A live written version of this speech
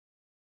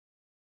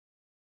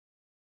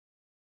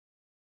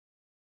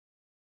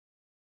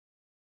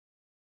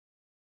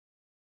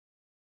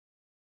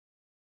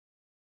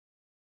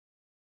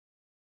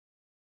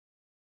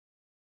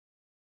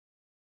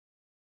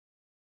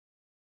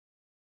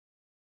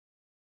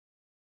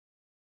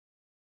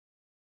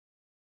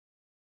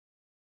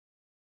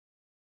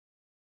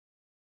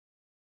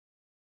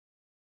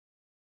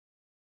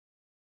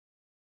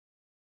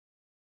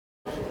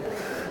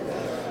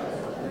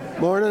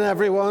Morning,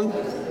 everyone.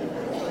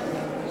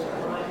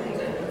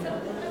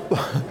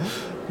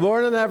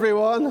 Morning,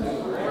 everyone.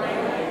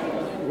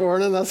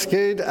 Morning, that's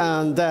good.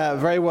 And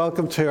very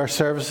welcome to our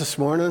service this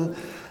morning.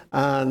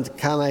 And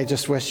can I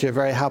just wish you a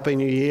very happy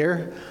new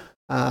year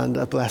and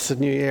a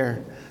blessed new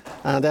year.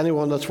 And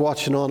anyone that's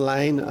watching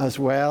online as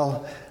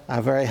well,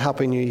 a very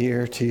happy new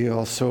year to you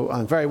also.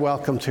 And very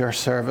welcome to our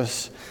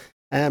service.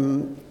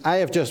 I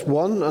have just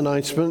one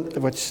announcement,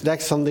 which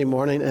next Sunday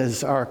morning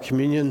is our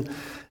communion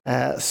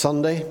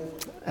Sunday.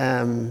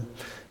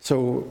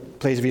 So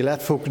please, if you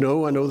let folk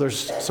know, I know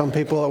there's some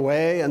people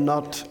away and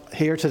not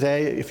here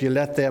today. If you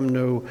let them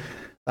know,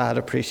 I'd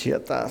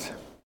appreciate that.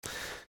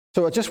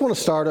 So I just want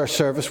to start our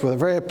service with a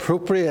very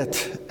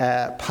appropriate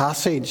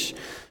passage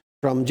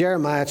from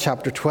Jeremiah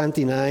chapter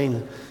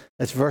 29.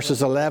 It's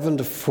verses 11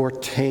 to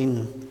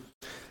 14.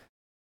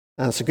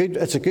 And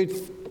it's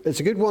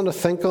a good one to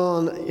think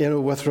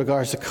on, with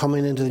regards to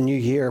coming into the new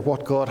year,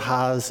 what God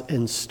has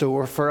in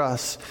store for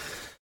us.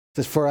 It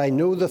says, "For I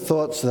know the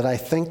thoughts that I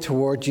think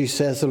toward you,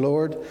 says the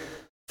Lord,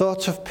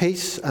 thoughts of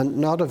peace and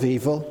not of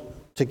evil,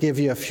 to give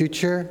you a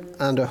future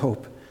and a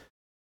hope.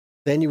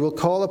 Then you will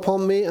call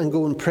upon me and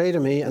go and pray to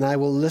me, and I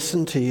will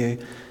listen to you.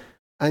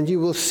 And you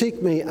will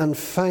seek me and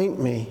find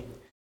me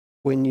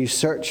when you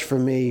search for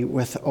me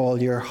with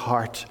all your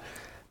heart.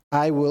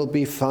 I will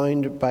be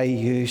found by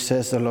you,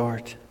 says the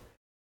Lord.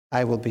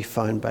 I will be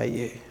found by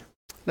you."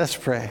 Let's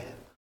pray.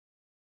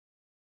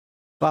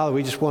 Father,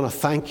 we just want to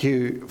thank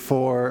you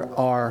for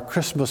our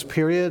Christmas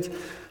period,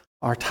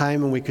 our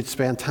time when we could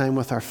spend time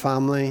with our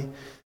family,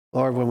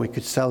 Lord, when we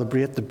could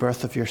celebrate the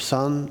birth of your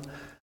Son.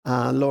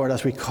 And Lord,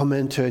 as we come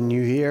into a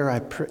new year, I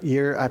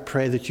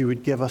pray that you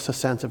would give us a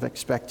sense of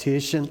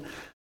expectation.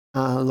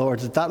 Lord,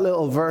 that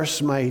little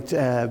verse might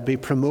be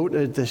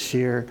promoted this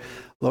year,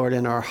 Lord,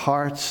 in our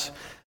hearts,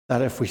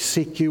 that if we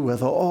seek you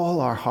with all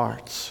our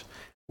hearts,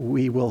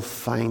 we will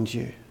find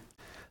you.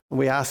 And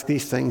we ask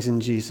these things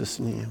in Jesus'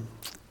 name.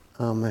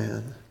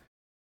 Amen.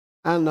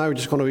 And now we're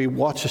just going to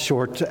watch a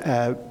short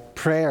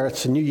prayer.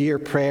 It's a New Year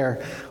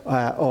prayer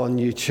on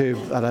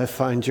YouTube that I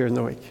found during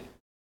the week.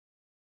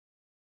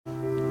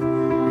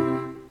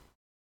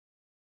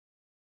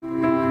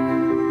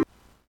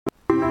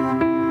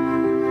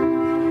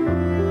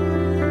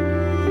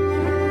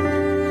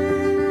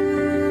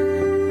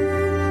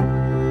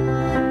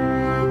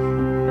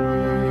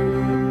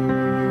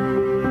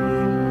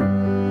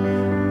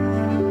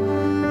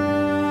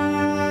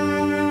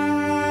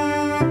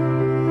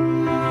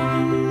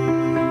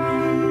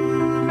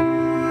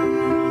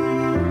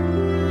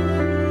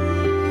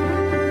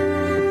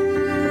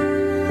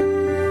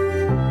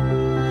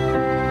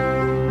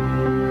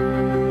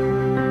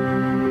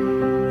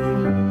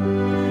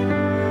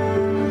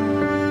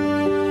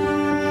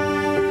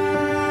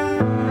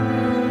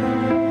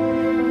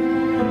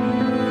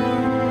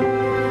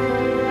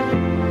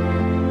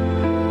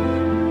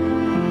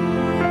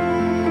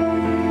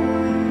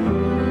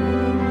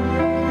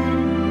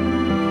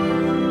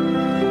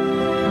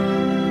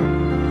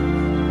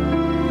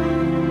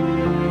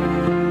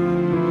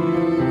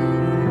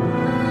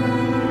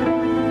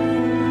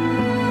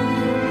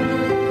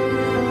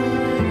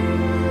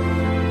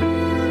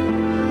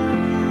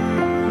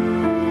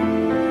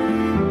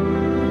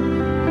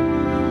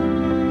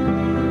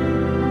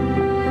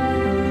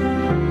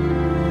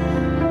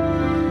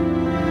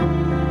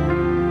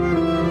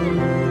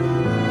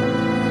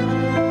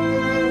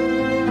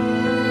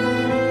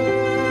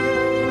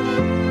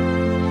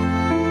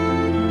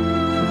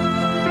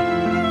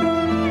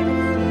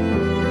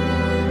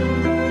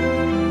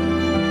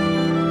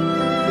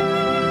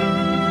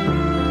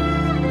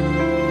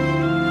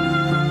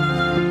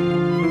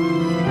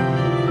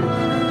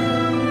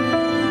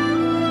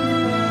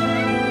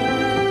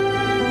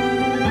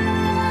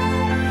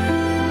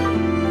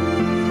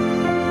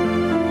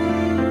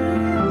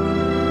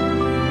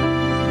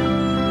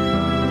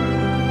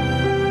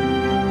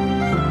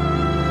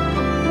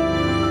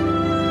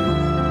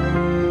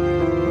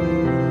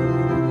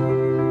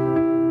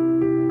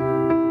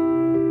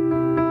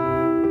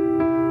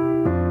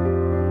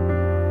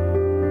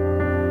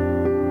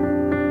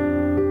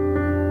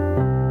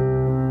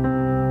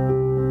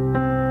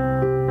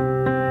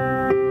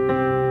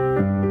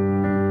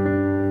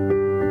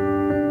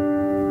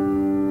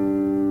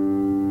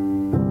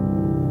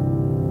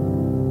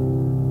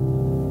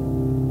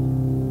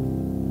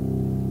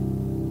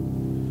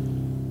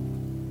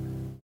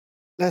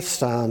 Let's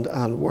stand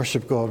and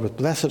worship God with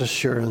blessed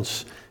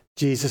assurance.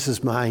 Jesus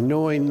is mine,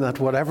 knowing that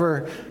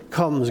whatever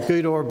comes,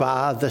 good or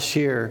bad this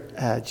year,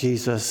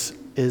 Jesus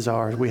is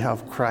ours. We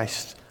have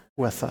Christ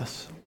with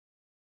us.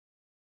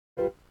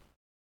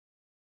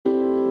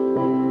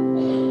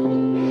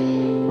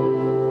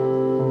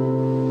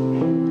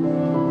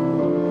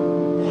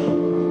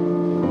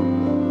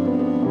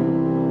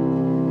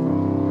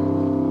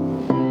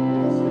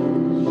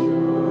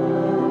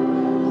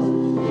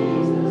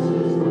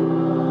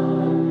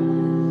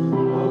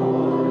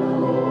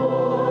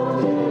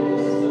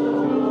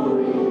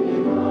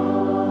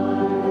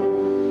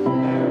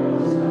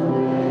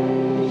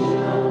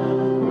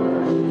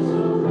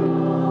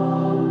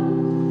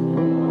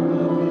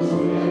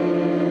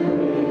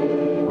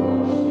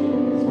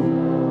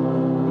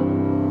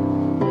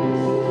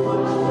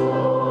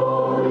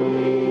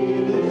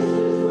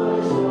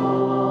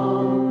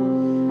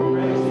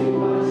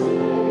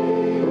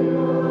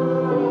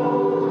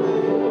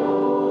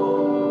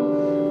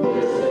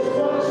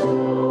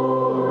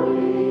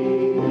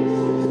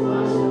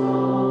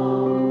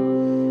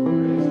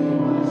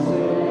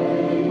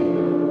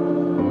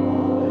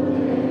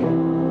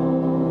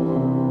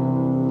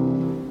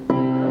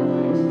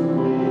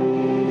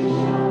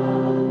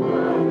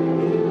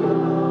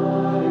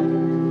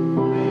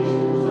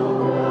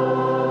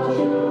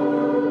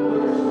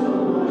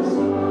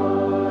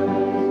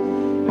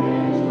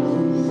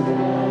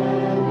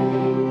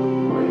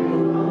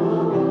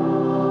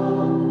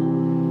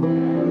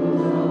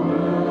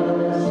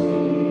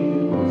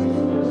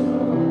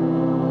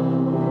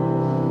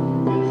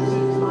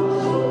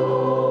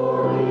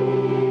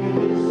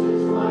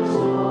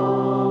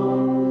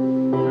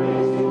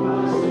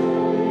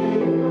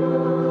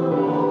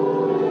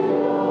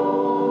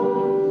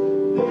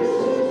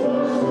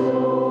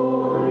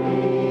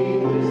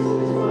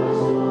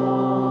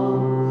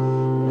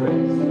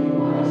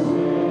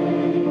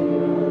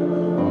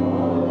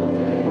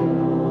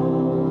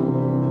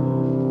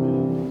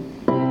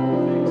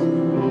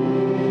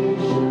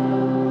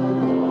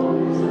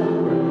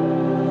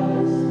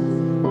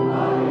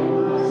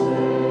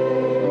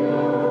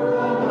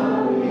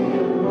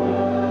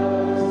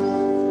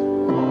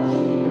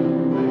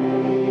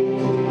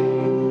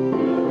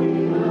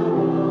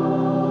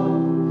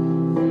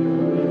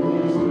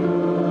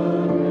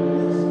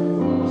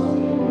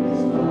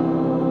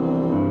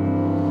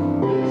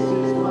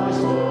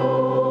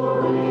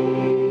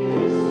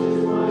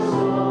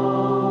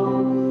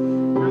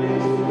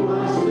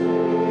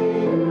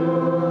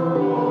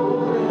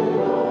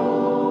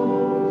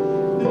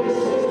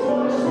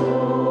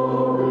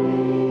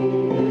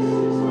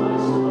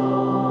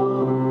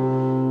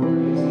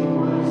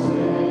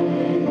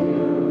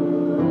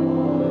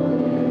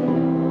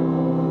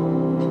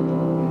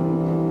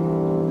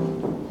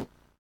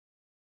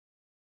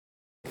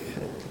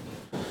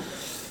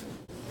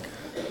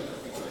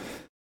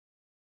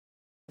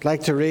 I'd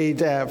like to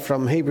read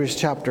from Hebrews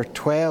chapter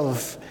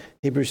 12,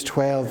 Hebrews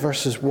 12,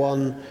 verses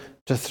 1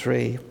 to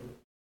 3.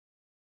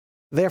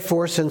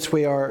 Therefore, since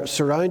we are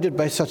surrounded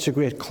by such a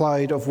great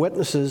cloud of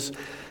witnesses,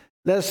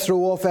 let us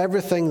throw off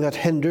everything that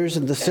hinders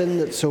and the sin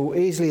that so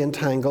easily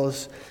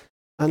entangles,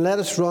 and let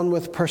us run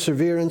with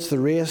perseverance the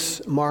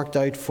race marked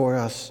out for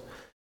us.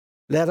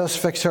 Let us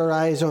fix our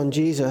eyes on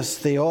Jesus,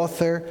 the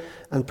author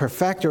and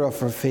perfecter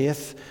of our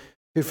faith,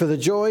 who for the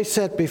joy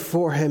set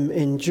before him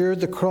endured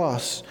the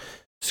cross,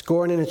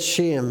 scorning its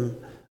shame,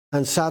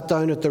 and sat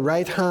down at the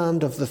right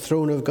hand of the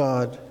throne of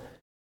God.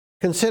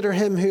 Consider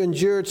him who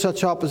endured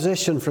such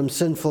opposition from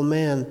sinful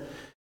men,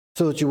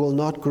 so that you will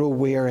not grow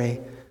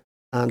weary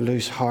and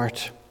lose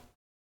heart.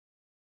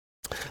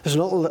 There's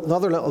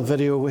another little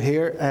video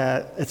here.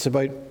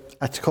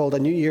 It's called A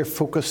New Year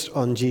Focused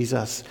on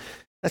Jesus.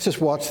 Let's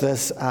just watch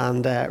this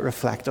and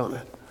reflect on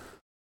it.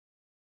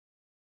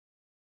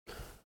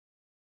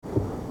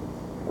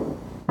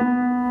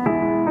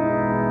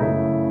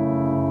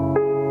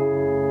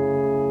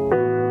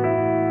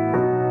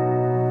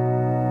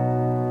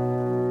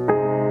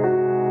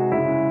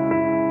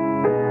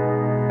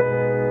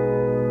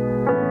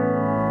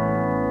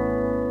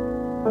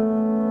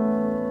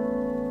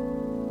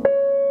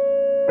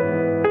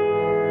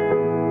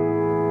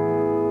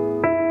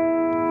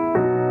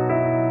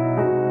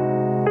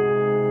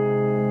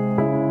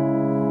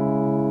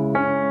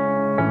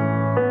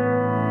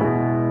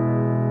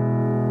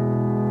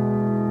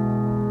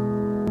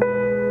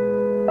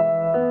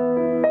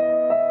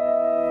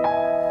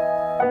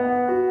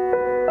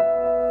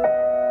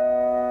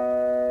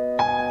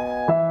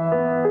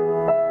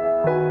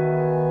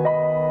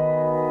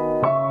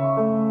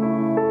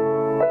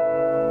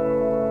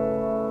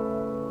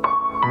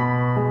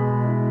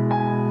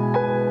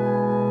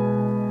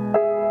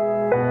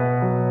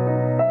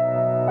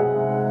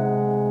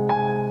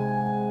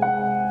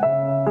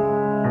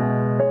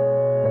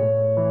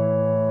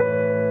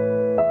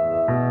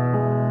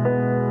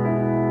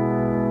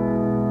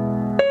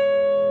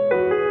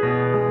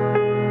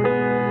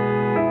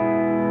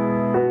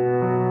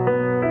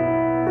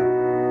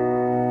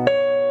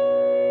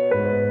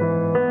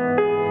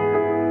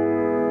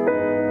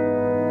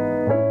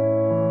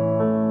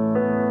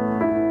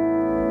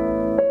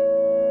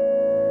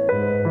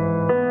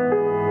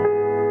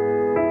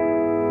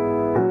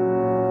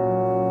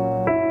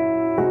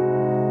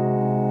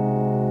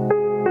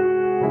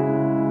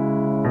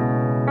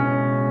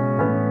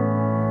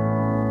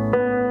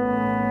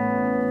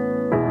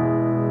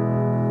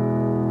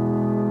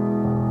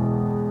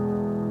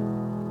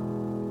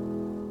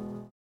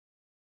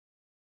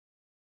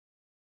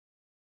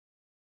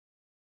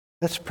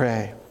 Let's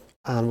pray,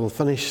 and we'll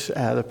finish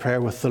the prayer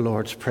with the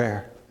Lord's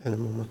Prayer in a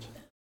moment.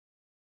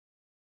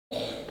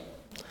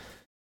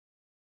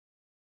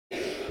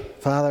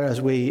 Father,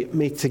 as we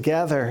meet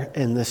together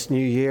in this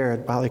new year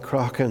at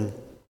Ballycrochan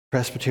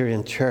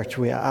Presbyterian Church,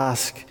 we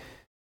ask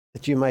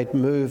that you might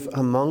move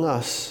among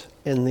us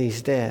in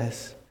these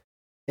days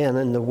and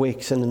in the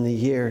weeks and in the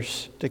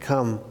years to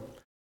come.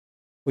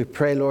 We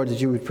pray, Lord,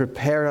 that you would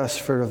prepare us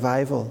for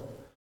revival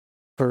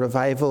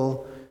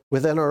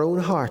within our own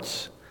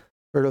hearts,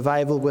 for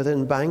revival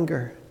within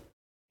Bangor.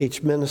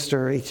 Each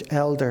minister, each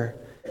elder,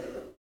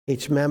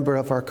 each member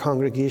of our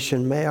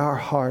congregation, may our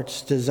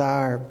heart's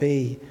desire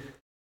be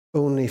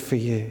only for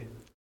you.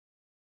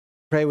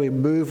 Pray we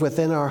move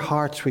within our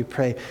hearts, we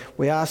pray.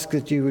 We ask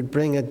that you would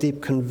bring a deep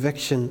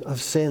conviction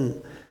of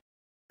sin,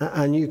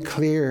 a new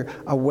clear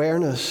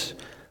awareness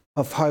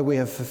of how we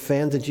have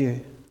offended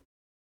you,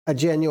 a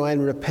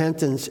genuine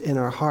repentance in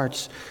our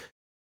hearts.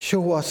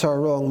 Show us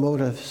our wrong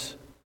motives.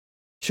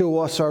 Show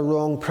us our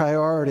wrong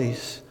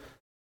priorities,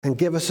 and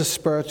give us a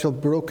spiritual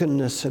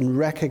brokenness and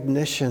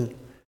recognition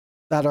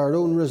that our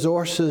own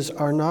resources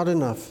are not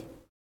enough,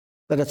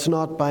 that it's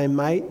not by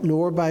might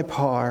nor by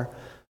power,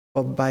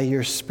 but by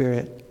your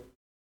Spirit.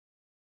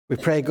 We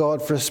pray,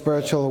 God, for a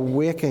spiritual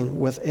awakening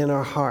within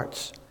our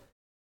hearts.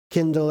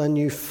 Kindle a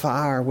new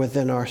fire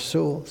within our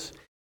souls.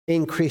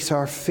 Increase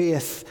our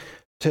faith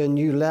to a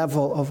new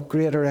level of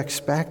greater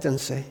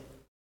expectancy.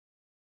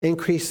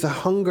 Increase the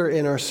hunger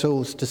in our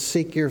souls to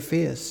seek your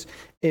face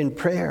in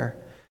prayer,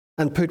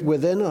 and put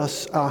within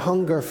us a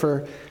hunger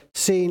for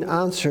seeing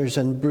answers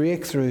and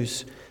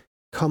breakthroughs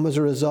come as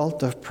a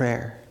result of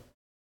prayer.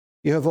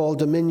 You have all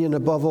dominion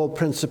above all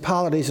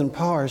principalities and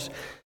powers.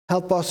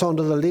 Help us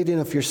under the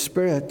leading of your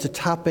Spirit to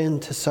tap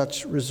into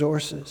such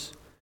resources.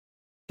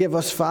 Give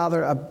us,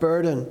 Father, a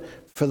burden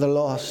for the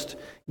lost.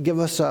 Give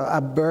us a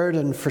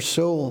burden for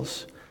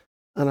souls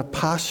and a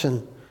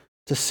passion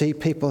to see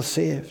people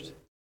saved.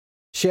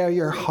 Share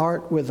your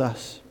heart with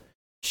us.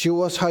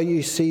 Show us how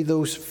you see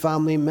those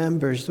family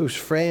members, those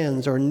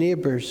friends or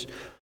neighbours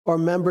or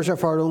members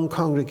of our own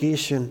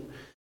congregation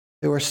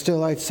who are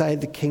still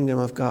outside the kingdom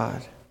of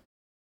God.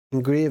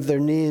 Engrave their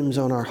names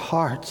on our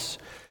hearts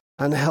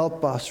and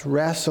help us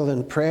wrestle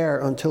in prayer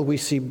until we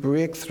see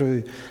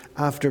breakthrough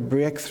after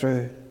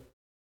breakthrough.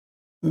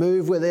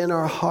 Move within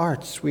our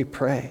hearts, we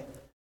pray.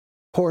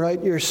 Pour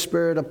out your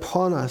Spirit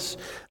upon us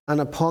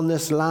and upon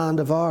this land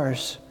of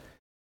ours.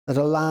 that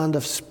a land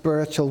of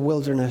spiritual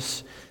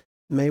wilderness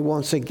may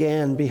once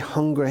again be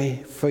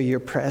hungry for your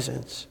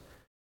presence.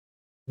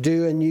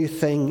 Do a new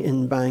thing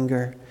in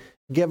Bangor.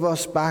 Give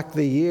us back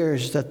the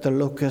years that the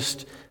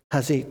locust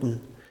has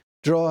eaten.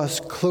 Draw us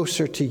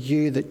closer to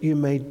you that you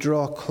may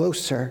draw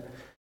closer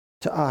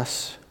to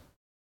us.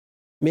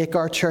 Make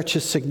our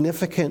churches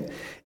significant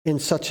in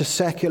such a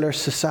secular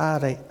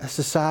society, a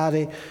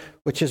society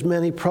which has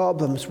many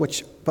problems,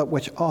 but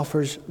which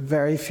offers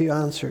very few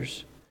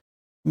answers.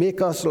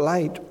 Make us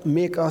light,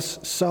 make us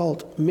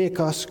salt, make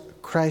us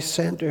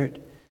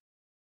Christ-centered.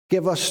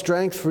 Give us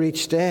strength for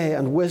each day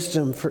and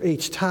wisdom for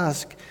each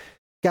task.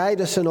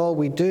 Guide us in all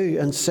we do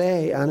and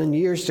say, and in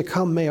years to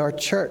come may our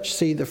church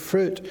see the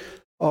fruit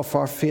of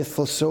our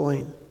faithful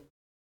sowing.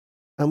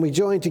 And we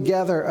join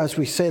together as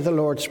we say the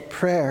Lord's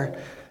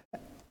Prayer.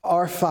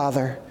 Our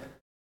Father,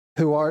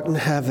 who art in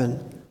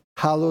heaven,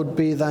 hallowed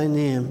be thy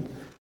name.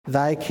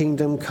 Thy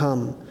kingdom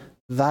come,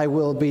 thy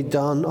will be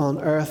done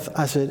on earth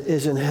as it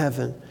is in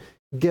heaven.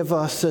 Give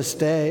us this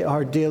day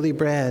our daily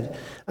bread,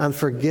 and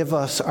forgive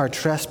us our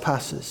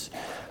trespasses,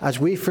 as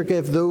we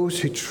forgive those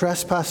who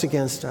trespass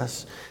against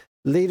us.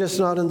 Lead us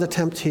not into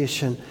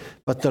temptation,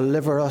 but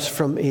deliver us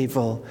from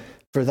evil.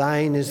 For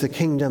thine is the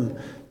kingdom,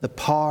 the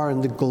power,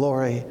 and the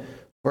glory,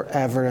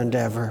 forever and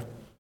ever.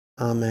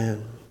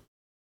 Amen.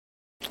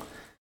 I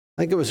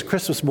think it was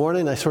Christmas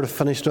morning, I sort of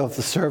finished off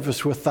the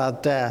service with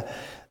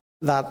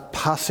that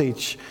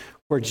passage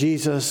where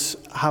Jesus,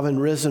 having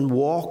risen,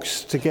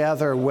 walks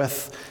together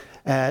with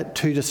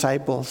two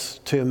disciples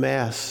to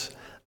Emmaus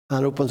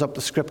and opens up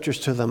the scriptures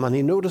to them. And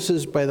he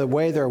notices by the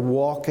way they're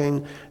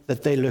walking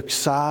that they look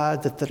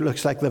sad, that it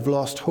looks like they've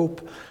lost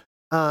hope.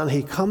 And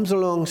he comes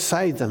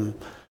alongside them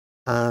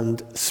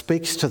and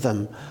speaks to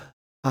them.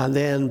 And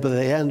then by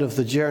the end of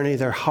the journey,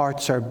 their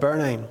hearts are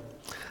burning.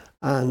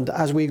 And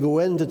as we go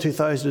into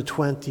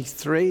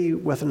 2023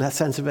 with a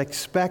sense of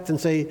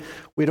expectancy,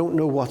 we don't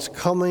know what's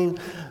coming,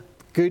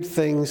 good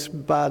things,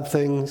 bad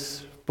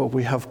things, but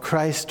we have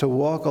Christ to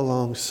walk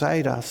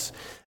alongside us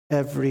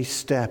every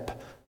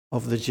step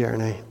of the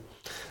journey.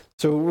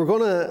 So we're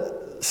going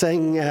to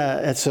sing,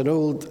 it's an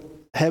old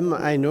hymn,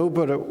 I know,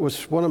 but it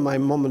was one of my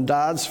mum and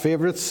dad's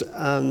favourites.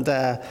 And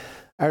I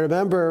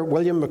remember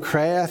William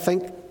McRae, I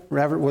think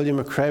Reverend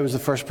William McRae was the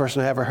first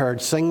person I ever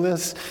heard sing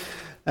this.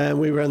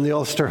 And we were in the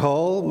Ulster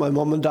Hall. My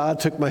mum and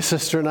dad took my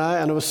sister and I,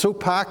 and it was so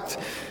packed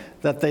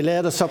that they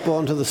led us up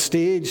onto the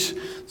stage.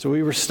 So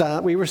we were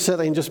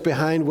sitting just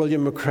behind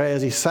William McRae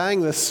as he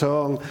sang this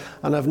song,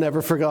 and I've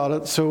never forgot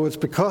it. So it's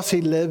because he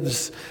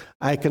lives,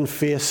 I can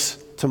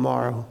face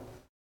tomorrow.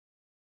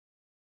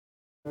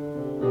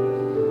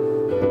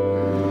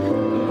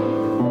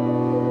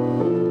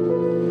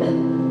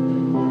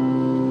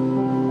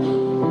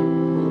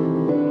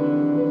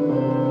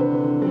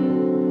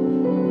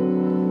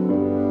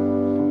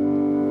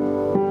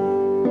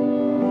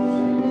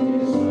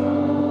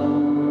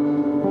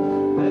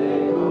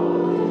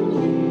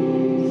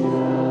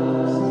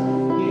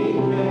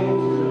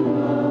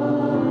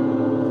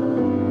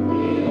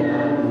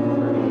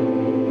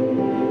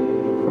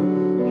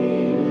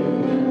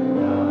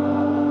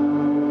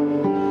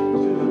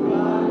 To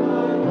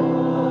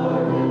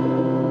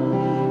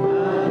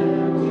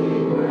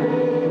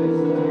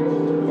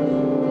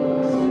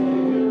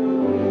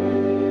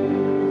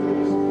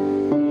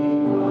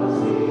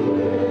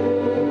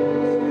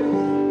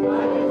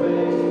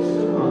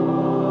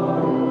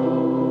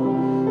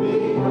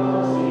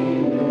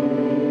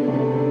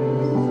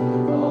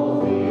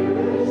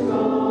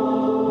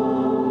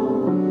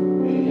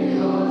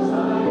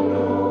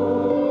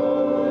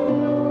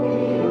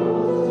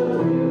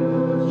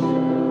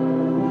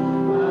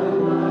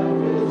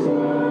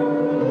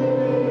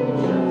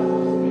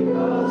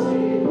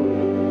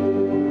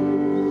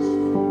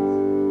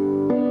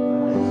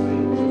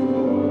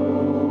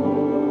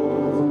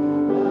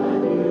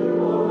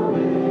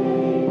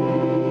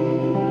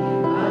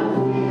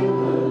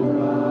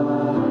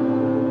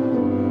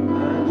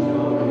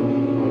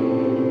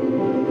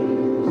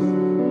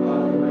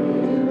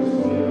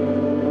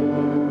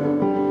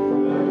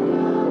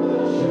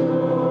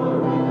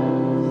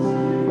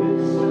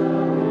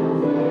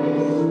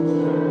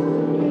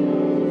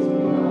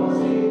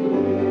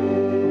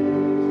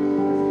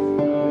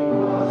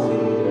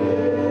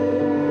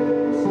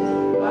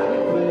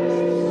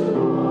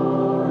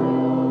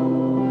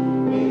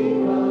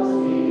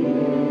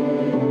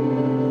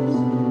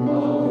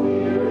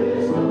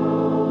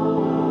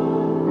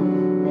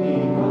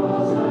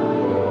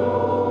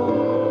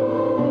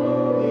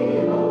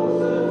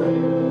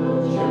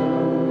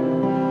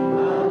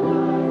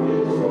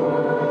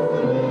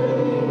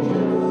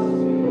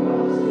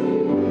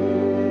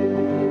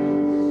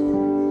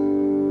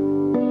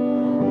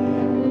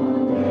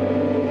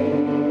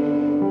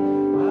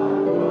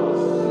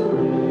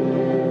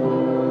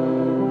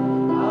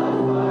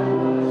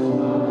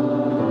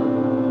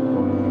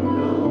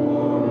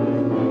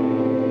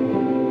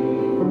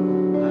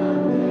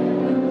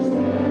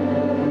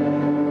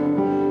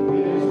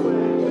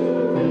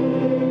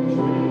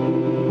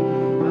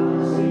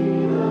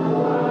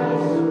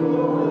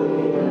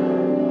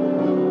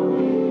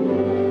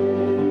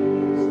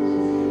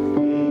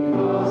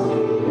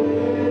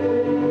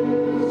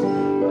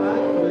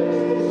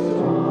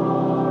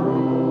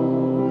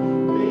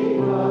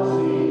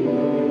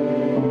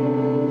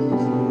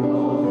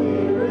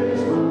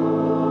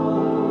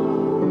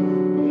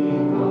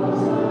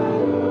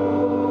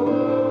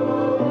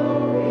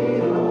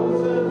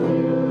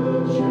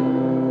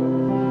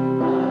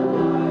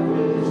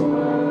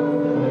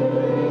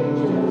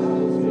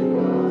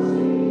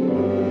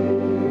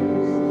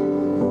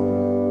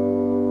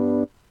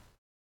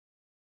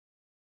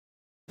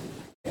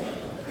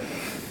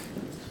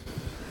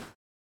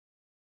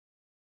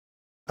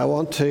I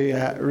want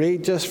to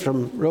read just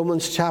from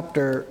Romans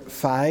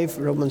 5,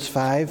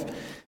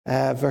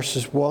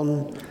 verses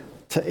 1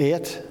 to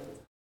 8.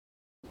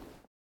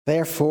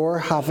 Therefore,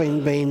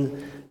 having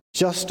been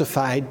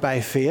justified by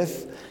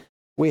faith,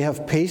 we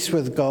have peace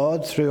with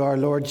God through our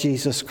Lord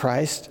Jesus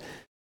Christ,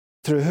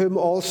 through whom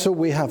also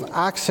we have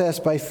access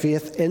by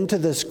faith into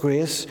this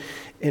grace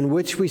in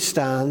which we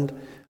stand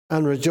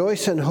and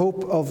rejoice in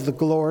hope of the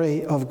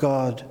glory of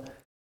God.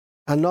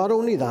 And not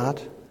only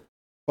that,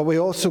 but we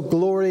also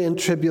glory in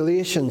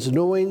tribulations,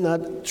 knowing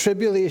that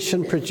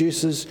tribulation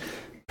produces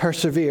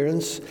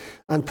perseverance,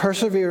 and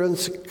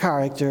perseverance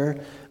character,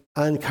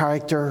 and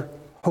character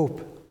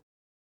hope.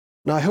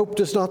 Now, hope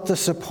does not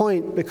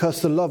disappoint,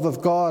 because the love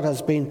of God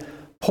has been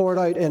poured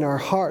out in our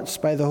hearts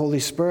by the Holy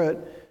Spirit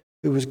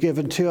who was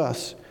given to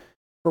us.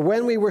 For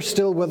when we were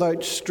still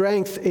without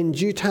strength, in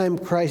due time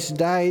Christ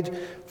died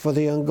for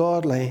the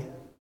ungodly.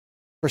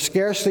 For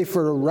scarcely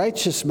for a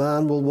righteous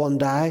man will one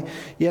die,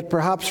 yet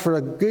perhaps for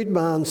a good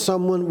man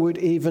someone would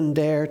even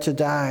dare to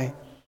die.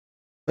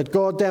 But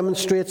God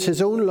demonstrates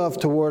his own love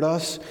toward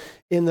us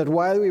in that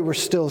while we were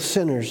still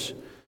sinners,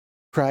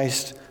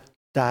 Christ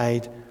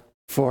died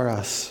for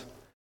us.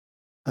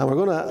 And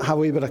we're going to have a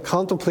wee bit of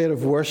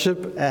contemplative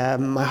worship.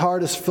 My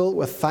heart is filled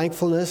with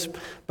thankfulness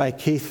by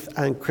Keith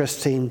and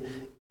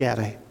Christine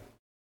Getty.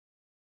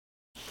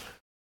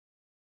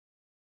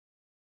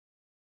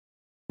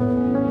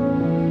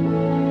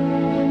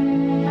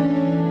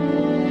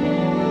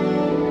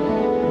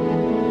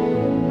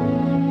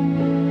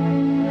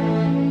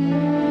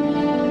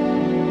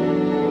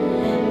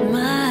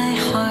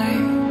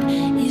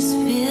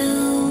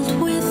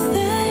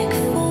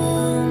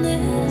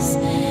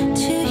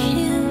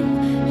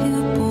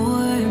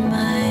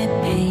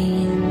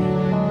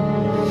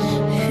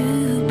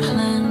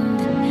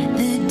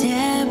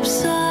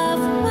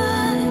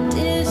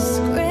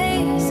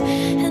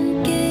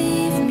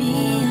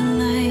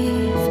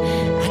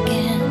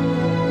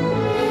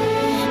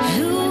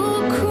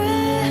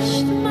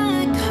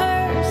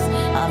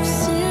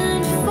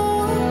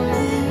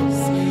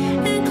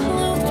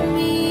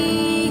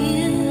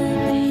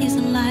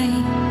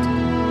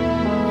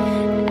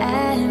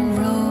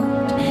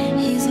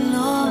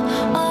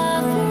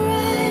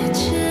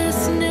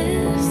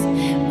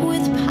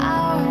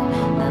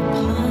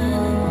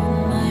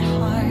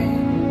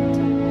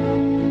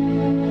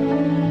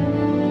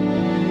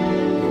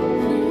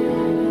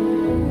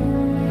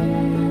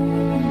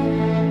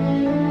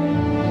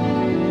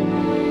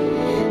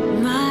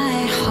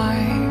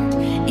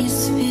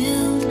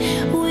 Filled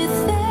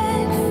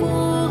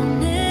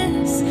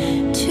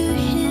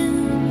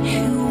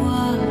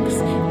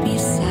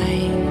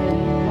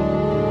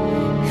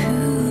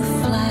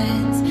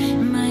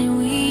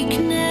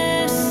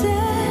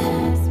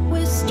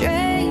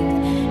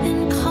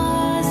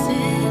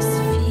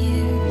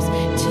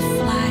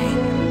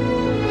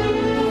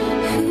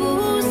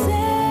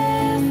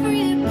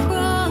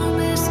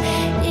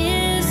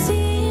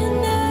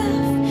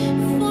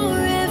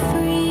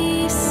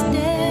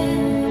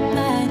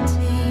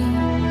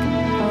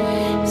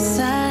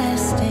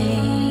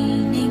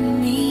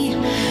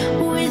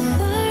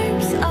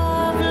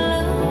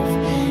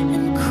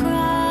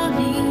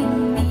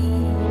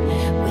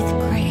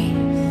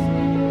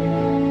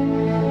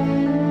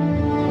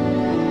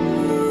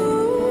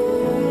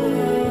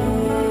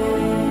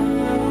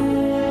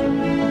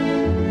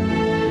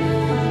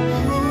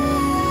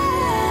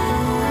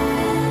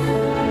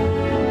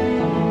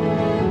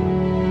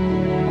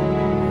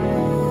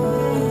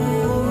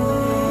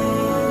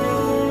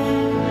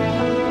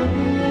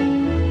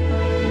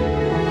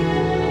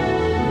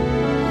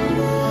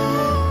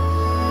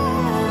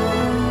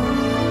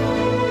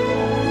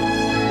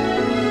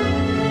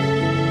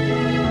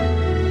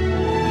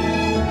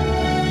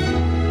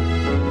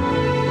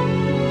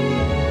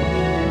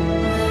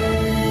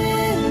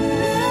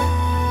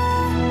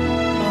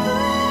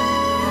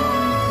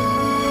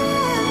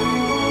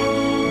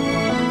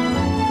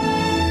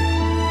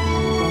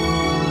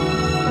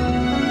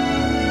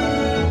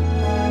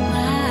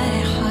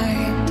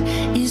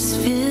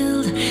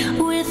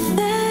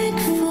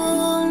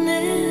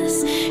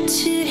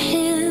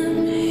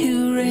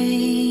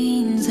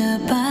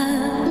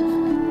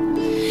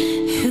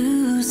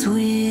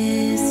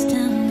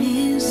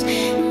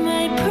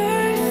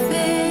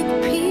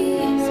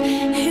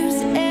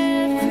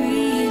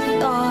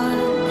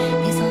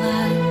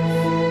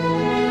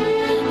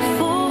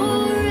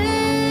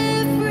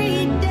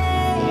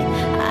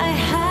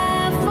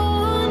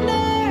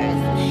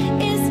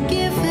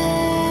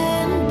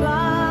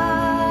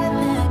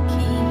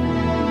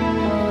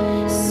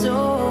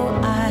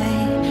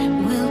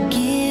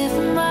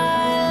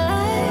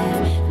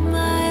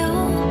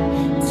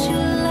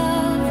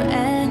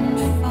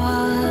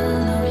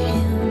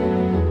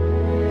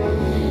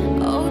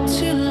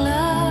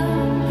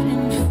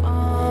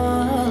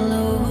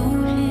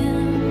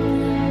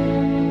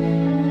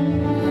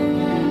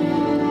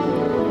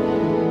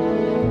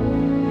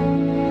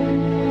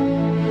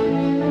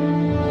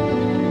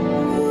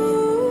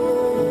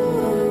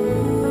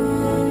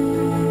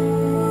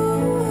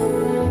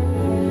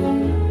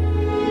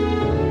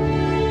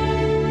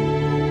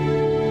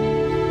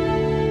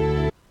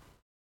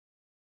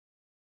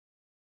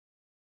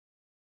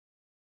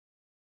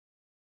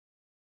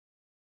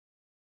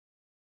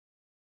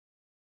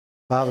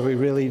Father, we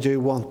really do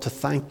want to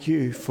thank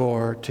you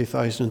for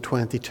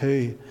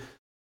 2022,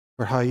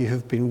 for how you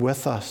have been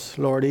with us,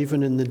 Lord,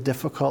 even in the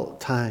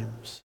difficult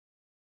times.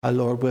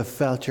 Lord, we've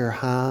felt your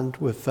hand,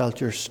 we've felt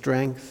your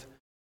strength,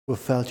 we've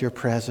felt your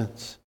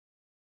presence.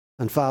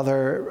 And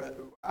Father,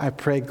 I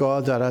pray,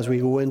 God, that as we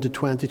go into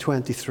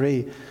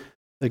 2023,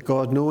 that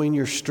God, knowing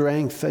your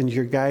strength and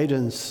your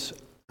guidance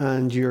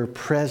and your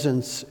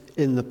presence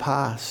in the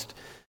past,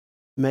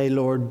 may,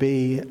 Lord,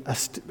 be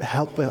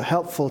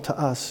helpful to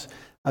us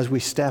as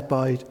we step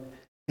out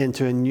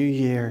into a new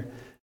year,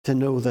 to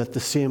know that the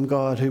same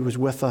God who was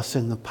with us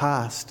in the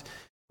past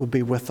will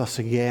be with us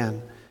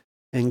again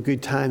in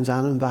good times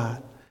and in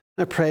bad.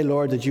 I pray,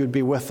 Lord, that you would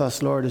be with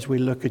us, Lord, as we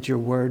look at your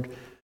word.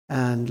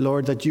 And,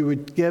 Lord, that you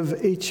would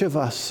give each of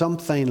us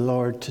something,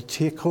 Lord, to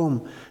take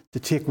home, to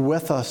take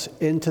with us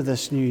into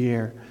this new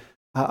year,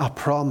 a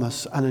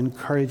promise, an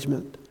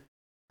encouragement,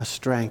 a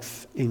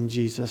strength. In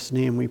Jesus'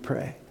 name we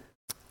pray.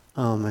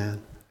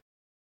 Amen.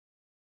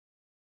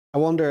 I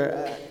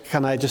wonder,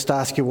 can I just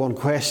ask you one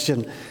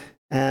question?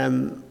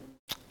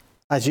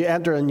 As you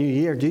enter a new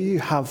year, do you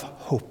have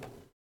hope?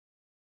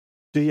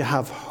 Do you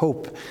have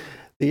hope?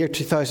 The year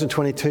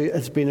 2022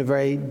 has been a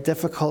very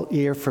difficult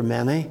year for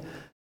many.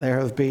 There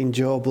have been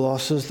job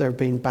losses, there have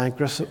been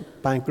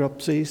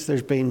bankruptcies,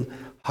 there's been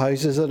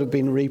houses that have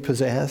been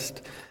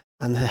repossessed,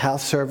 and the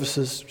health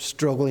services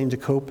struggling to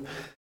cope.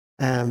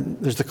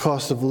 There's the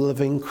cost of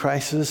living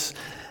crisis.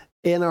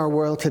 In our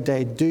world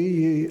today, do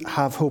you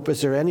have hope? Is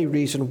there any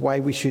reason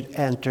why we should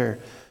enter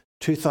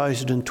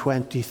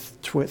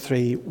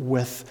 2023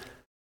 with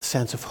a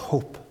sense of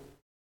hope?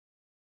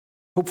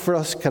 Hope for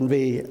us can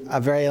be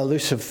a very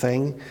elusive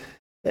thing.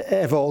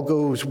 If all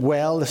goes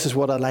well, this is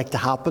what I'd like to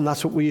happen.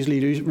 That's what we usually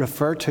do,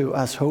 refer to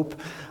as hope.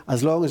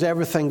 As long as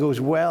everything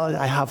goes well,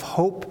 I have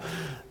hope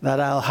that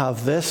I'll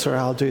have this or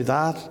I'll do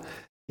that.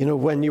 You know,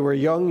 when you were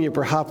young, you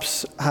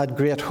perhaps had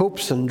great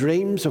hopes and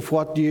dreams of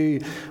what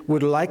you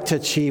would like to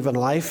achieve in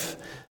life.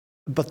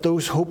 But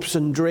those hopes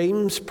and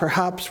dreams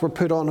perhaps were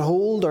put on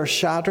hold or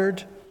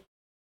shattered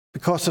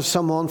because of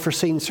some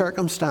unforeseen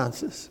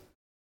circumstances.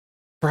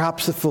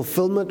 Perhaps the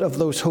fulfillment of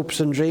those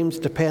hopes and dreams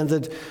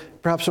depended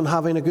perhaps on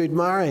having a good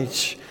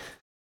marriage.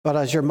 But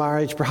as your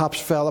marriage perhaps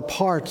fell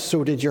apart,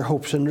 so did your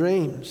hopes and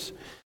dreams.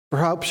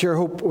 Perhaps your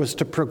hope was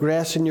to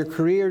progress in your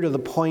career to the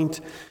point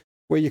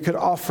where you could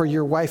offer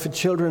your wife and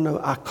children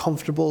a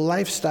comfortable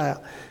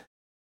lifestyle.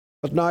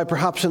 But now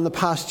perhaps in the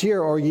past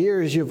year or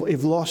years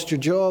you've lost your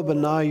job,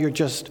 and now you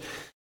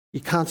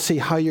can't see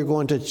how you're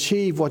going to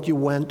achieve what you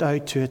went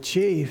out to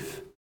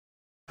achieve.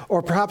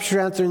 Or perhaps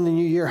you're entering the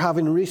new year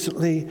having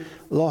recently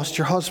lost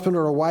your husband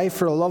or a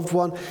wife or a loved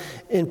one.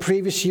 In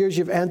previous years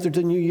you've entered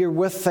the new year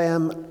with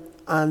them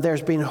and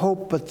there's been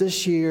hope, but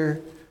this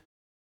year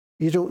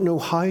you don't know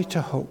how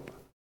to hope.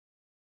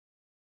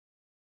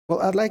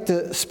 Well, I'd like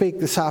to speak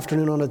this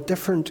afternoon on a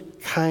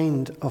different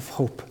kind of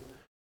hope.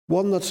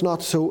 One that's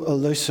not so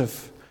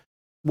elusive.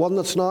 One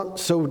that's not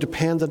so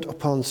dependent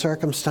upon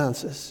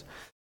circumstances.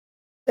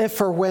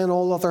 If or when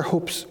all other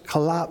hopes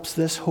collapse,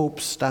 this hope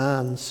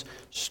stands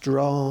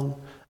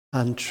strong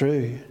and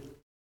true.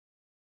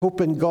 Hope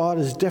in God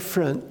is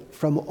different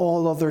from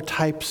all other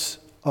types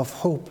of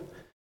hope.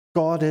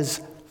 God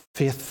is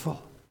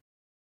faithful.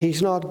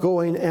 He's not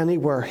going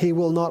anywhere. He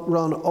will not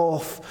run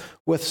off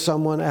with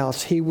someone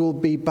else. He will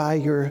be by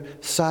your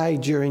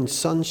side during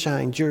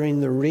sunshine, during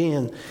the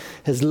rain.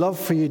 His love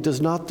for you does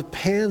not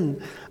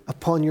depend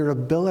upon your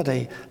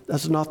ability,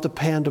 does not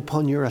depend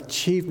upon your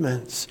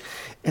achievements.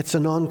 It's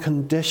an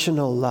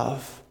unconditional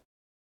love.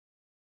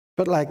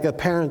 But like a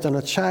parent and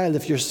a child,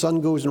 if your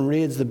son goes and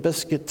raids the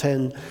biscuit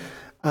tin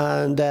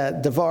and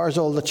devours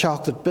all the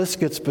chocolate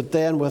biscuits, but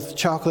then with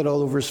chocolate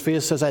all over his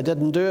face says, "I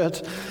didn't do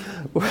it,"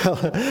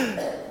 well,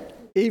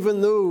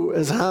 even though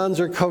his hands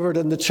are covered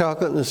in the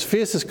chocolate and his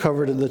face is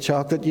covered in the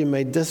chocolate, you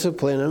may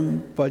discipline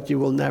him, but you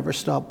will never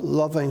stop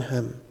loving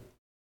him.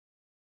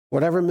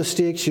 Whatever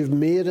mistakes you've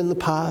made in the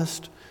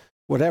past,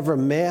 whatever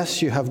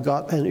mess you have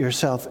gotten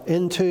yourself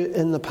into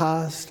in the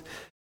past,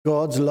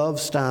 God's love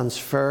stands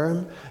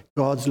firm.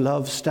 God's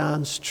love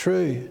stands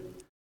true.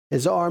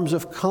 His arms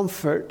of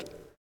comfort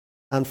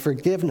and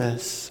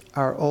forgiveness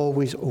are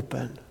always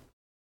open.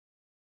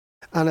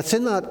 And it's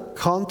in that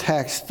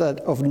context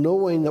of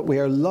knowing that we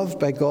are loved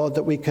by God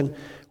that we can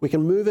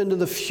move into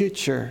the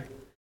future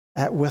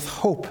with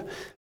hope.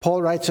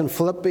 Paul writes in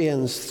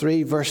Philippians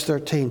 3, verse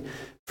 13,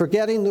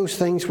 "Forgetting those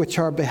things which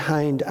are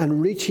behind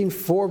and reaching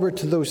forward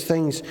to those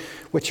things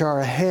which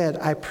are ahead,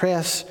 I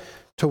press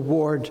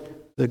toward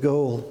the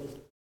goal."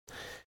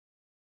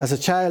 As a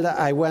child,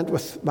 I went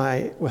with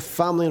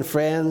family and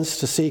friends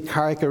to see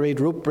Carrick-a-Reid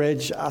rope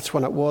bridge. That's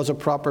when it was a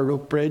proper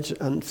rope bridge,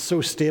 and it's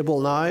so stable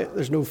now.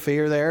 There's no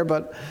fear there,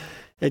 but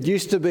it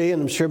used to be,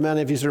 and I'm sure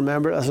many of you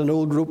remember it, as an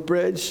old rope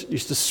bridge. It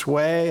used to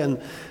sway, and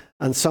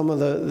some of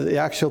the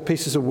actual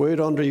pieces of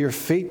wood under your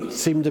feet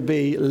seemed to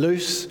be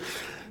loose.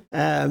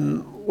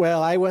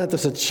 Well, I went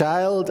as a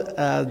child.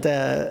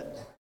 The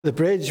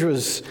bridge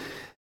was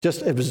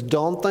It was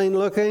daunting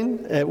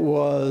looking. It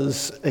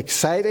was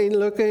exciting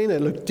looking.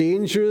 It looked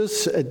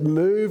dangerous. It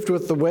moved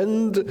with the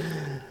wind.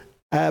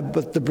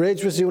 But the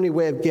bridge was the only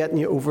way of getting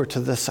you over to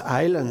this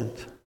island.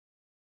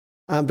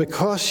 And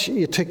because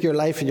you took your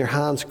life in your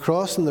hands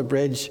crossing the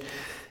bridge,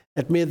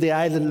 it made the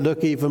island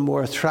look even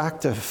more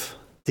attractive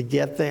to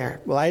get there.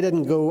 Well, I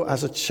didn't go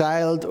as a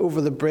child over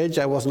the bridge.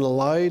 I wasn't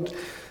allowed.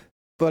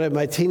 But in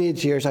my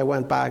teenage years, I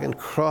went back and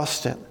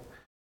crossed it.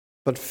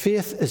 But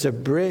faith is a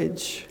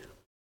bridge.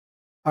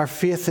 Our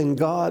faith in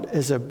God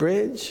is a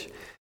bridge.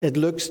 It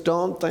looks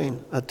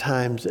daunting at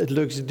times. It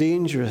looks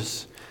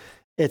dangerous.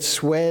 It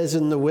sways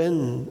in the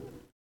wind.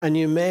 And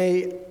you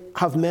may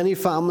have many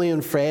family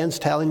and friends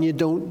telling you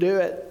don't do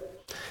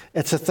it.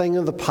 It's a thing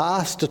of the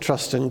past to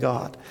trust in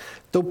God.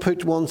 Don't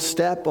put one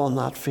step on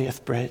that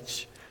faith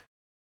bridge.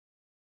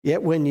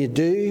 Yet when you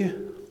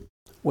do,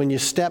 when you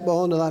step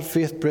onto that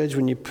faith bridge,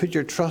 when you put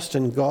your trust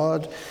in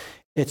God,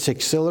 it's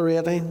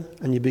exhilarating,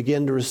 and you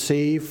begin to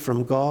receive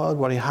from God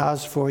what He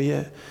has for you,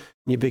 and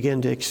you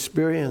begin to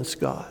experience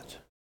God.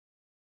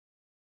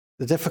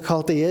 The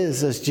difficulty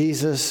is, as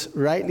Jesus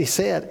rightly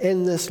said,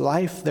 in this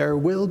life there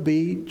will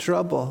be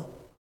trouble.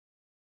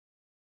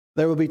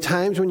 There will be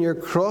times when you're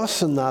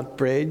crossing that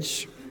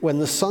bridge, when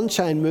the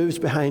sunshine moves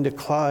behind a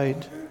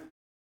cloud,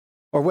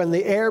 or when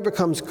the air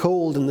becomes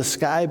cold and the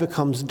sky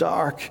becomes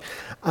dark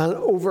and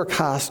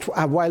overcast,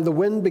 while the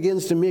wind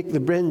begins to make the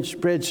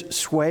bridge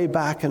sway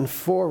back and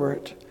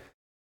forward.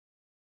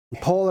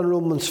 Paul in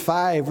Romans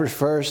 5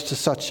 refers to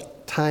such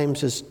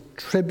times as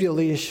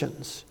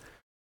tribulations.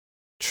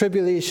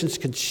 Tribulations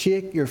can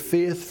shake your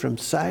faith from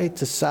side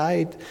to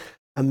side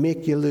and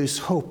make you lose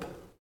hope.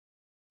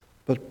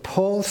 But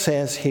Paul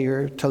says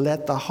here to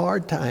let the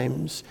hard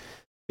times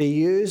be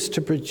used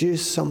to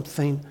produce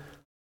something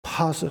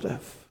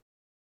positive.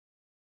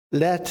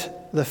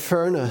 Let the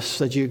furnace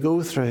that you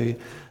go through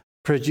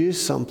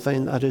produce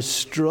something that is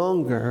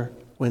stronger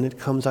when it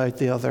comes out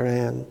the other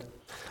end.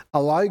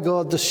 Allow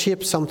God to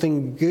shape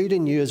something good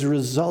in you as a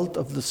result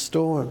of the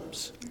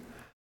storms.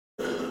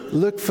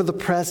 Look for the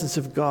presence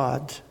of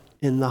God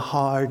in the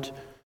hard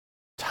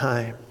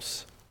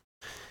times.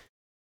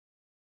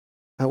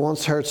 I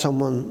once heard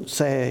someone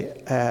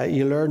say,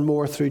 you learn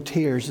more through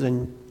tears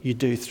than you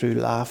do through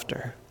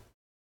laughter.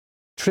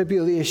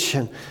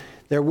 Tribulation.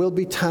 There will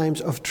be times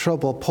of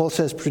trouble. Paul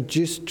says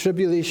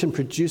tribulation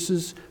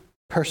produces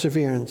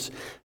perseverance.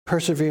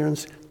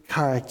 Perseverance,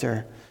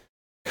 character.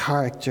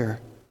 Character,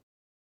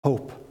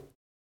 hope.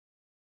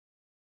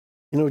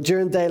 You know,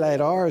 during daylight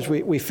hours,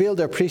 we fail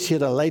to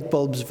appreciate a light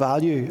bulb's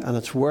value and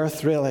its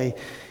worth, really.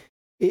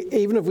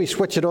 Even if we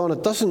switch it on,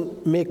 it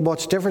doesn't make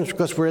much difference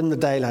because we're in the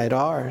daylight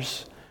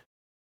hours.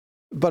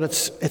 But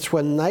it's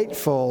when night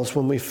falls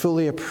when we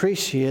fully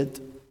appreciate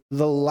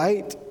the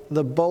light,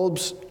 the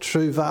bulb's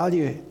true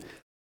value.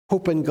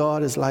 Hope in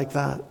God is like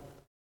that.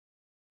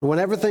 When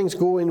everything's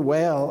going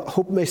well,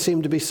 hope may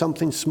seem to be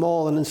something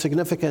small and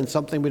insignificant,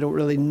 something we don't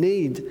really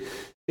need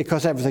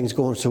because everything's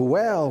going so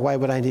well. Why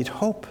would I need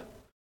hope?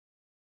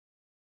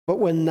 But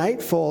when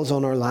night falls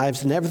on our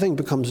lives and everything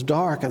becomes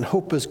dark and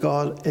hope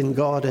in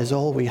God is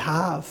all we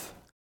have,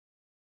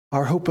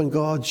 our hope in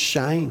God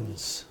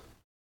shines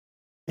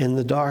in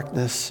the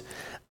darkness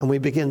and we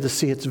begin to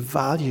see its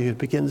value,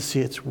 begin to see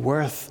its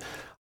worth.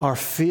 Our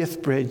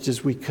faith bridge,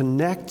 as we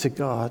connect to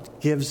God,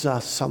 gives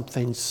us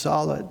something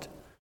solid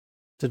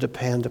to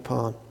depend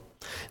upon.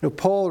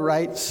 Paul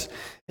writes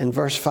in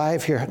verse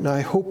 5 here, now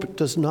hope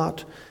does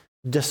not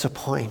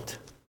disappoint.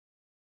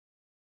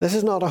 This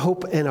is not a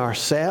hope in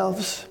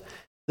ourselves.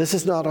 This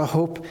is not a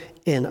hope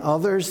in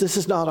others. This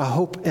is not a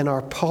hope in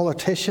our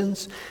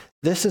politicians.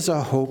 This is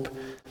a hope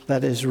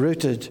that is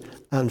rooted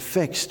and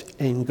fixed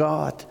in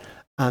God.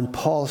 And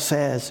Paul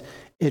says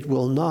it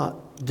will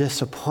not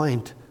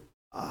disappoint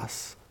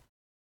us.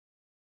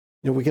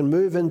 We can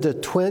move into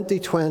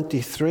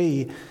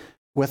 2023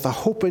 with a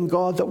hope in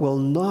God that will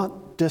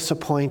not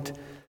disappoint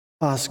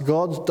us.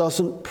 God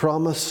doesn't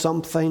promise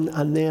something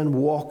and then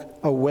walk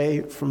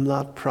away from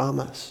that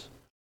promise.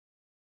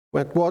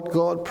 But what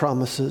God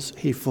promises,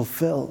 He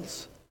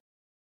fulfills.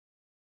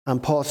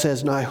 And Paul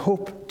says, now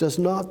hope does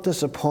not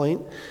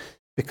disappoint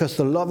because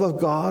the love of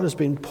God has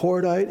been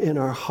poured out in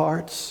our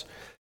hearts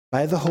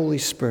by the Holy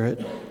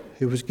Spirit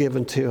who was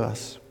given to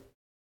us.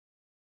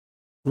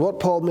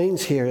 What Paul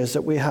means here is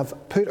that we have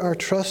put our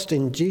trust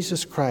in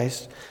Jesus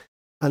Christ,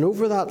 and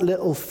over that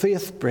little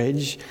faith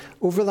bridge,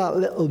 over that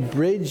little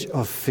bridge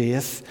of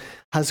faith,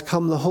 has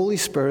come the Holy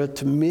Spirit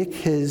to make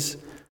His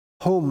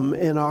home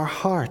in our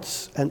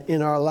hearts and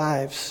in our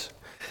lives.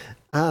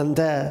 And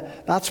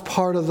that's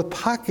part of the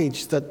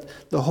package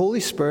that the Holy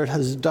Spirit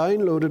has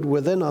downloaded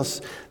within us,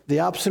 the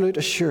absolute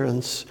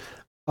assurance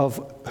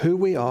of who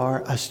we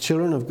are as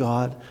children of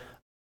God,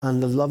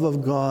 and the love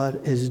of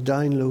God is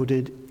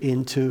downloaded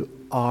into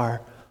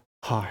our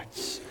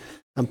hearts.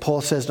 And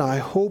Paul says, now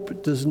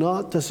hope does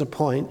not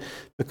disappoint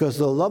because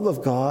the love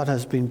of God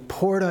has been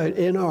poured out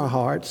in our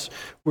hearts.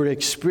 We're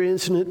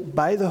experiencing it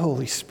by the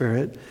Holy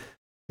Spirit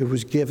who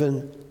was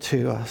given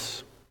to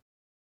us.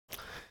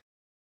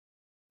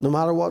 No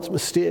matter what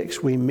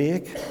mistakes we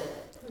make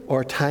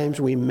or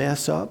times we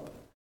mess up,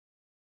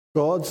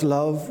 God's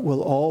love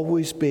will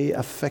always be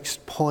a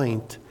fixed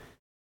point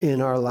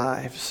in our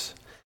lives.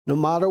 No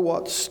matter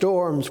what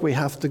storms we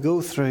have to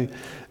go through,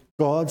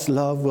 God's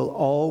love will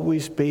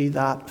always be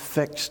that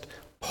fixed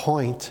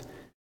point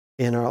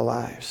in our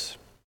lives.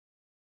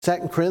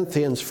 2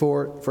 Corinthians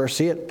 4, verse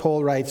 8,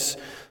 Paul writes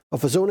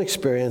of his own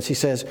experience. He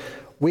says,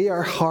 "We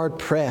are hard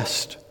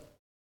pressed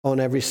on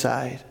every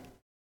side."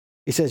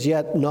 He says,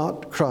 "Yet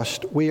not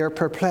crushed. We are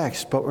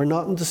perplexed, but we're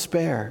not in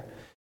despair."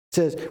 He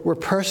says, "We're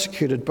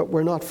persecuted, but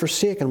we're not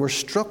forsaken. We're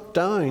struck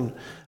down,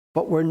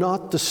 but we're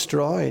not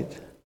destroyed."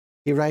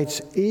 He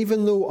writes,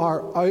 "Even though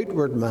our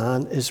outward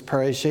man is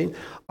perishing,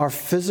 our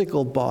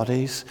physical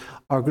bodies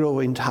are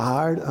growing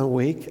tired and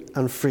weak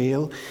and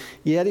frail.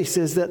 Yet," he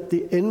says, "that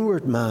the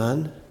inward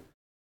man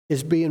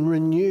is being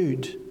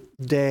renewed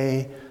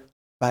day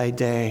by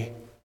day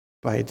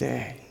by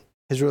day."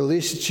 His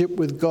relationship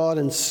with God,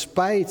 in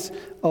spite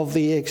of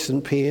the aches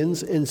and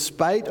pains, in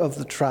spite of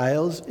the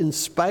trials, in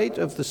spite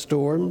of the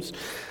storms,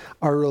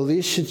 our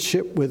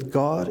relationship with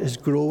God is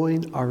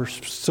growing, our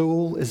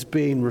soul is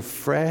being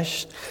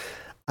refreshed,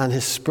 and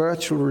his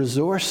spiritual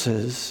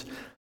resources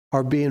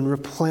are being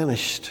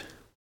replenished,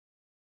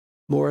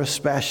 more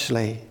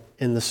especially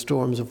in the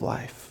storms of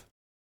life.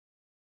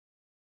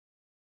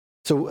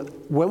 So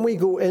when we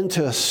go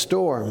into a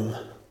storm,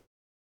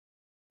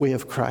 we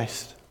have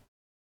Christ.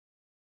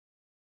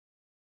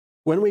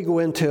 When we go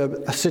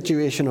into a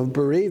situation of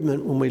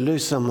bereavement, when we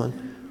lose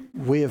someone,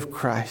 we have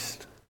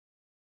Christ.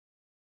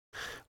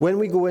 When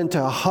we go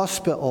into a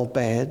hospital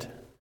bed,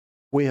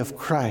 we have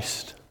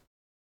Christ.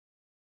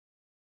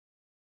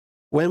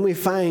 When we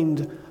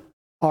find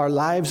our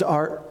lives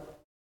are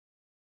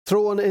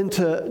thrown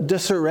into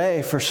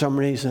disarray for some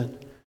reason,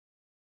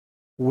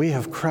 we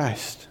have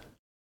Christ.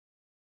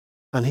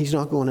 And he's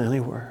not going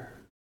anywhere.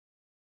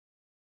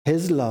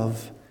 His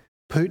love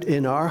put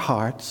in our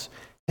hearts,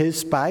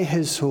 by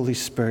his Holy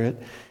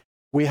Spirit,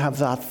 we have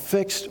that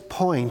fixed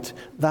point,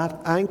 that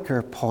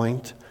anchor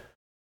point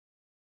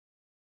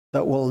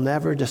that will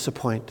never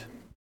disappoint.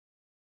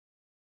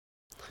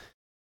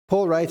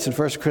 Paul writes in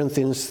 1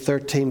 Corinthians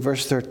 13,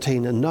 verse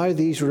 13, "And now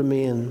these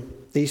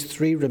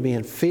three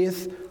remain,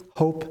 faith,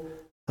 hope,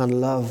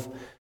 and love.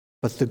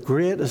 But the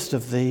greatest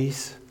of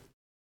these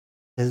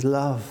is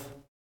love."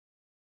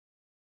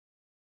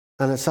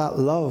 And it's that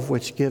love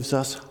which gives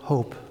us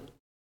hope.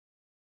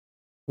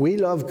 We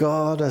love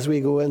God as we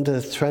go into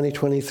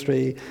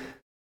 2023,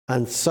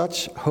 and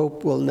such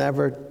hope will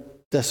never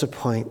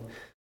disappoint.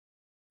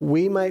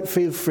 We might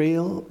feel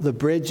frail. The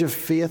bridge of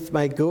faith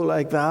might go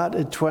like that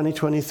in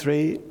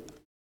 2023.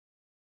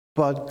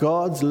 But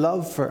God's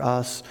love for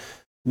us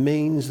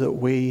means that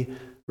we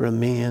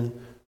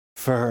remain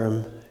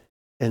firm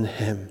in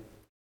him.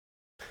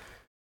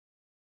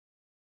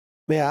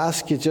 May I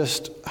ask you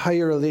just how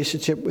your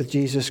relationship with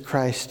Jesus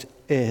Christ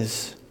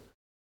is?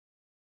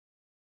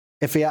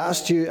 If he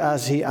asked you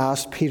as he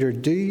asked Peter,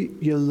 "Do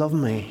you love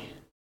me?"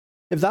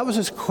 If that was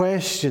his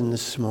question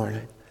this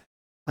morning,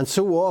 and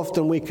so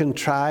often we can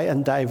try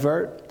and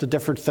divert to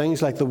different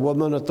things, like the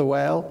woman at the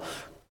well,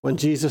 when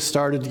Jesus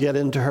started to get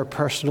into her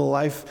personal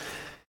life,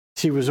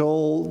 she was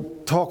all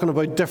talking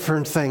about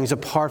different things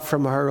apart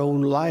from her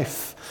own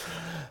life.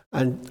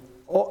 And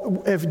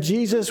if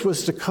Jesus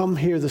was to come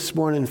here this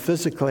morning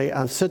physically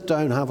and sit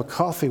down and have a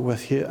coffee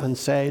with you and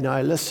say, "Now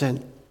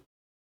listen,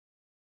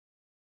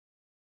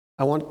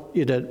 I want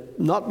you to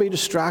not be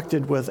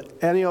distracted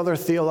with any other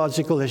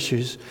theological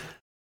issues,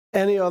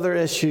 any other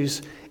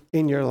issues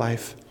in your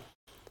life.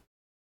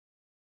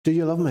 Do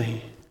you love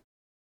me?"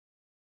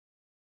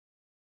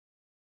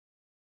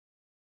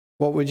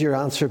 What would your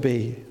answer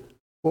be?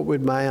 What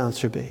would my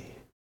answer be?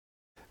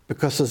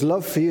 Because his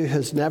love for you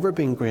has never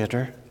been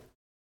greater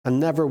and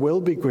never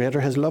will be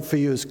greater. His love for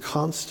you is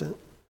constant.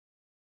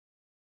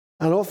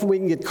 And often we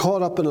can get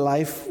caught up in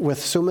life with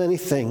so many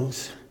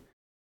things.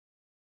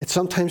 It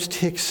sometimes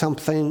takes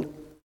something,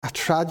 a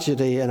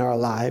tragedy in our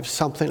lives,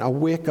 something, a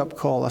wake-up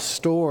call, a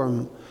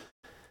storm,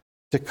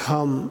 to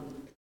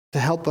come to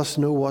help us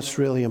know what's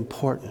really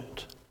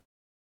important.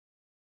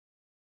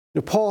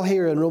 Now, Paul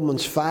here in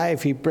Romans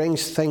 5, he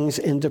brings things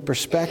into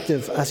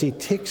perspective as he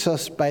takes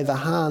us by the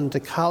hand to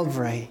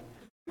Calvary.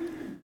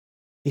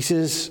 He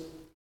says,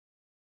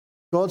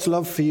 God's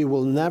love for you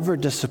will never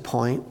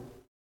disappoint,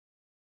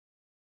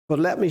 but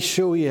let me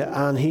show you.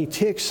 And he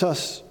takes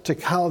us to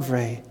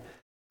Calvary.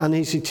 And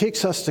as he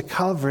takes us to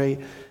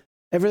Calvary,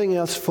 everything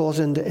else falls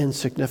into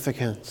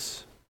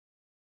insignificance.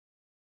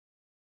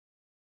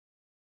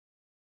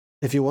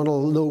 If you want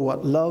to know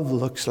what love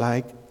looks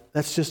like,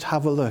 let's just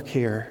have a look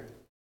here.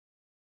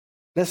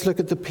 Let's look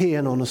at the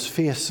pain on his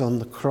face on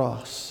the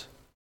cross.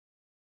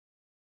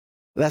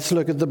 Let's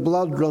look at the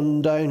blood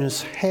run down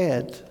his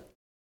head.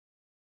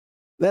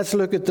 Let's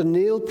look at the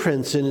nail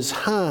prints in his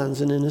hands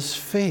and in his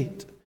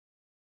feet.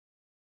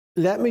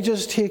 Let me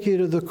just take you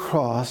to the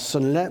cross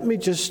and let me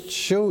just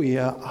show you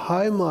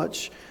how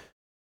much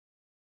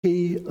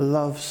he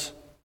loves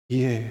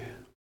you.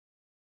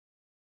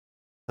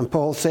 And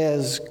Paul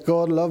says,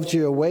 God loved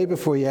you way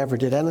before you ever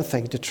did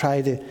anything to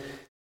try to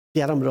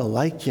get him to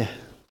like you.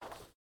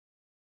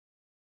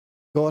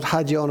 God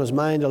had you on his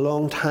mind a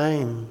long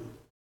time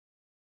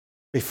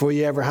before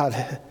you ever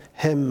had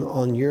him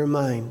on your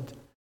mind.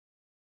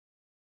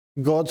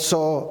 God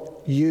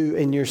saw you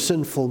in your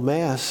sinful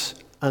mess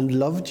and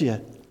loved you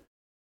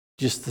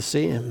just the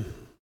same.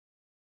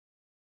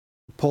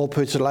 Paul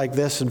puts it like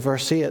this in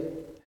verse 8.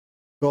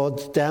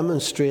 God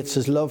demonstrates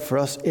his love for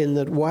us in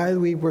that while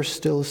we were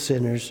still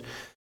sinners,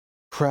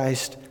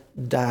 Christ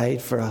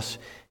died for us.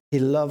 He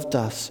loved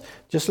us.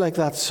 Just like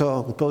that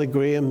song, Billy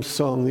Graham's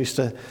song, they used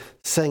to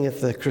sing at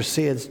the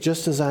Crusades,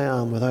 just as I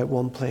am without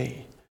one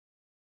plea.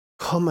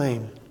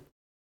 Coming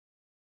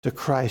to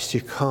Christ,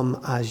 you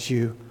come as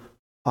you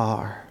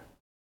are.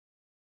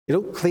 You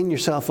don't clean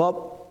yourself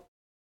up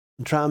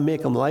and try and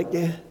make him like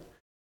you.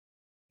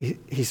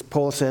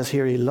 Paul says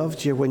here, he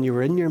loved you when you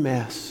were in your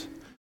mess.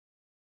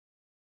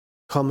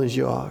 Come as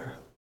you are.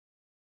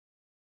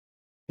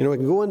 You know, we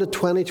can go into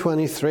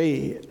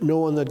 2023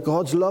 knowing that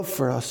God's love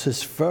for us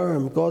is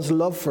firm. God's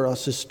love for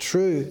us is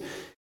true.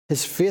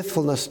 His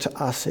faithfulness to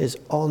us is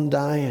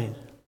undying.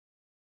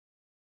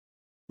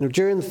 You know,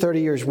 during the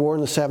 30 Years' War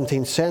in the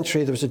 17th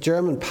century, there was a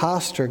German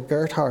pastor,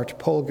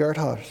 Paul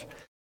Gerhardt,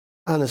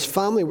 and his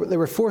family, they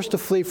were forced to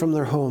flee from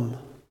their home.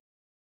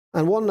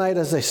 And one night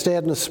as they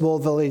stayed in a small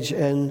village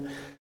inn,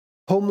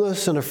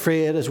 homeless and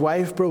afraid, his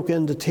wife broke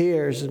into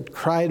tears and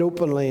cried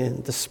openly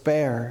in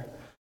despair.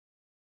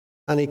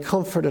 And he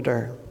comforted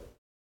her.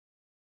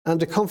 And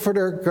to comfort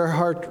her,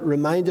 Gerhardt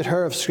reminded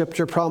her of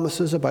scripture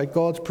promises about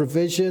God's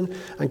provision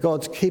and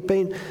God's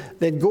keeping.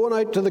 They'd gone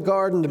out to the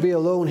garden to be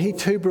alone. He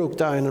too broke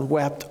down and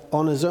wept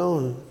on his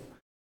own.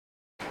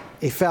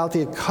 He felt he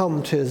had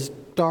come to his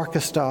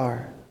darkest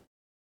hour.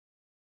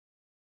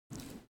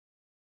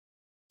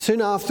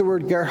 Soon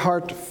afterward,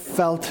 Gerhardt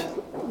felt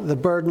the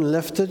burden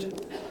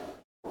lifted,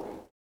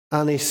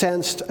 and he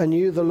sensed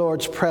anew the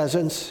Lord's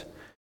presence.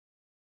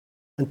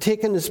 And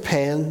taking his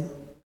pen,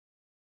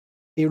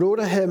 he wrote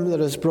a hymn that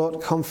has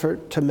brought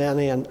comfort to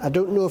many. And I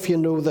don't know if you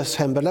know this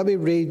hymn, but let me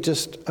read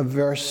just a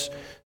verse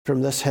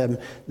from this hymn.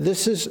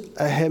 This is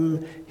a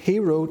hymn he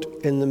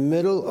wrote in the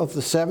middle of the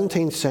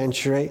 17th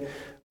century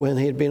when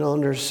he had been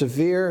under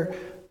severe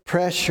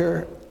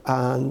pressure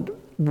and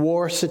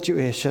war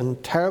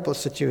situation, terrible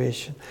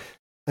situation.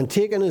 And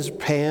taking his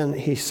pen,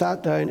 he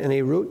sat down and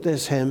he wrote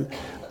this hymn,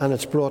 and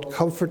it's brought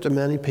comfort to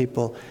many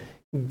people.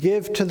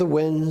 Give to the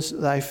winds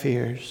thy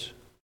fears.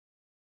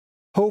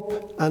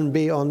 Hope and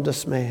be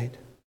undismayed.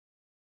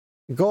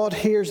 God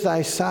hears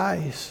thy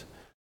sighs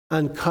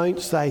and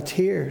counts thy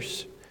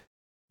tears.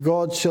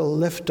 God shall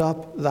lift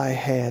up thy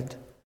head.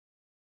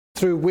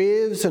 Through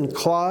waves and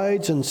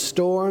clouds and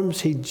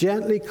storms, he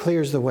gently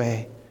clears the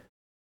way.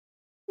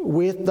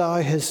 Wait thou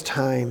his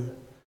time,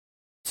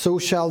 so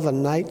shall the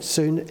night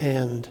soon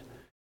end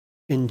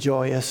in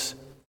joyous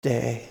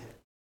day.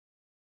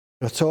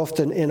 It's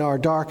often in our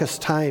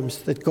darkest times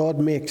that God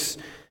makes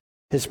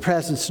his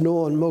presence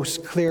known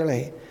most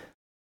clearly.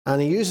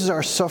 And he uses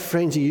our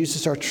sufferings, he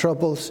uses our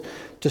troubles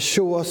to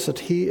show us that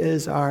he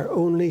is our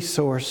only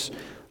source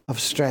of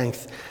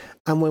strength.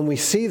 And when we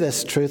see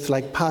this truth,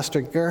 like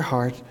Pastor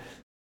Gerhardt,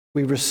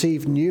 we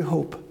receive new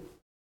hope.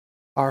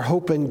 Our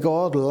hope in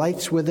God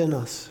lights within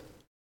us.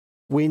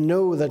 We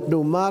know that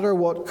no matter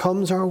what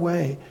comes our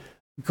way,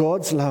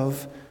 God's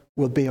love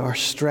will be our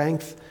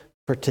strength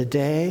for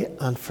today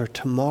and for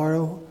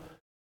tomorrow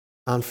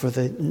and for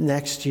the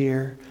next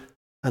year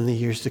and the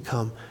years to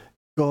come.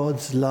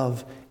 God's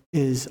love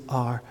is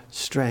our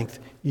strength.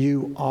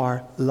 You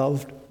are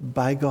loved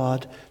by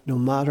God no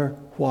matter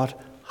what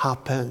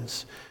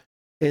happens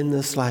in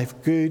this life,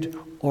 good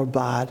or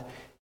bad.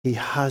 He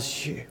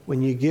has you.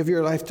 When you give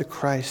your life to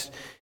Christ,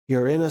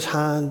 you're in his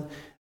hand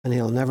and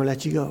he'll never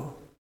let you go.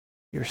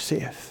 You're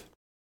safe.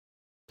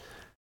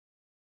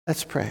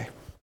 Let's pray.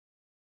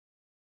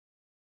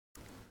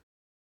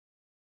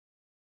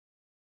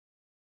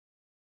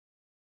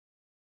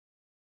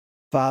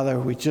 Father,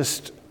 we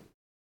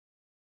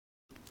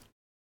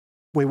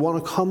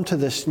want to come to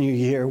this new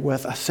year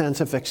with a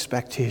sense of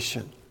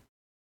expectation.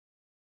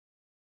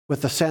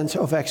 With a sense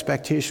of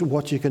expectation,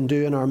 what you can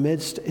do in our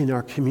midst, in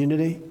our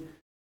community.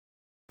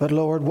 But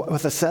Lord,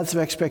 with a sense of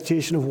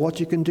expectation of what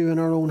you can do in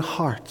our own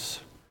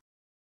hearts.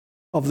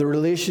 Of the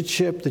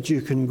relationship that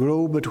you can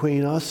grow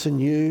between us and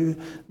you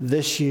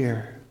this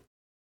year.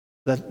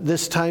 That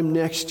this time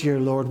next year,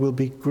 Lord, we'll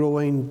be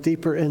growing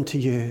deeper into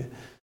you.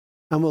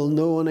 And we'll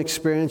know and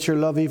experience your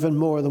love even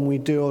more than we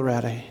do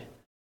already.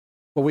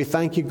 But we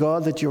thank you,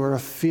 God, that you are a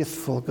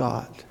faithful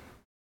God.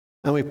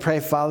 And we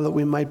pray, Father, that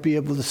we might be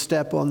able to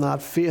step on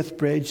that faith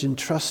bridge and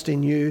trust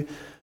in you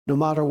no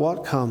matter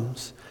what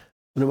comes,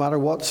 no matter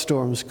what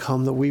storms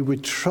come, that we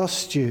would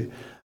trust you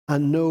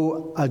and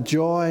know a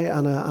joy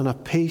and a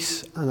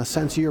peace and a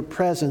sense of your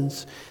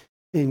presence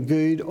in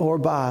good or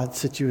bad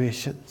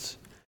situations.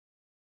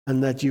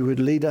 And that you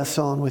would lead us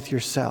on with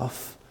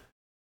yourself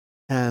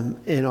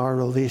in our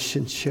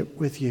relationship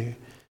with you.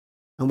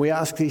 And we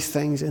ask these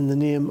things in the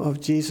name of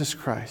Jesus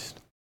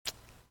Christ.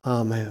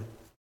 Amen.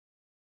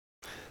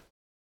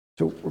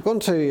 So we're going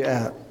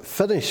to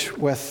finish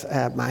with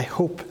My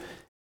Hope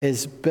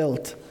is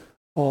Built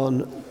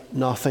on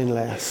Nothing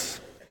Less.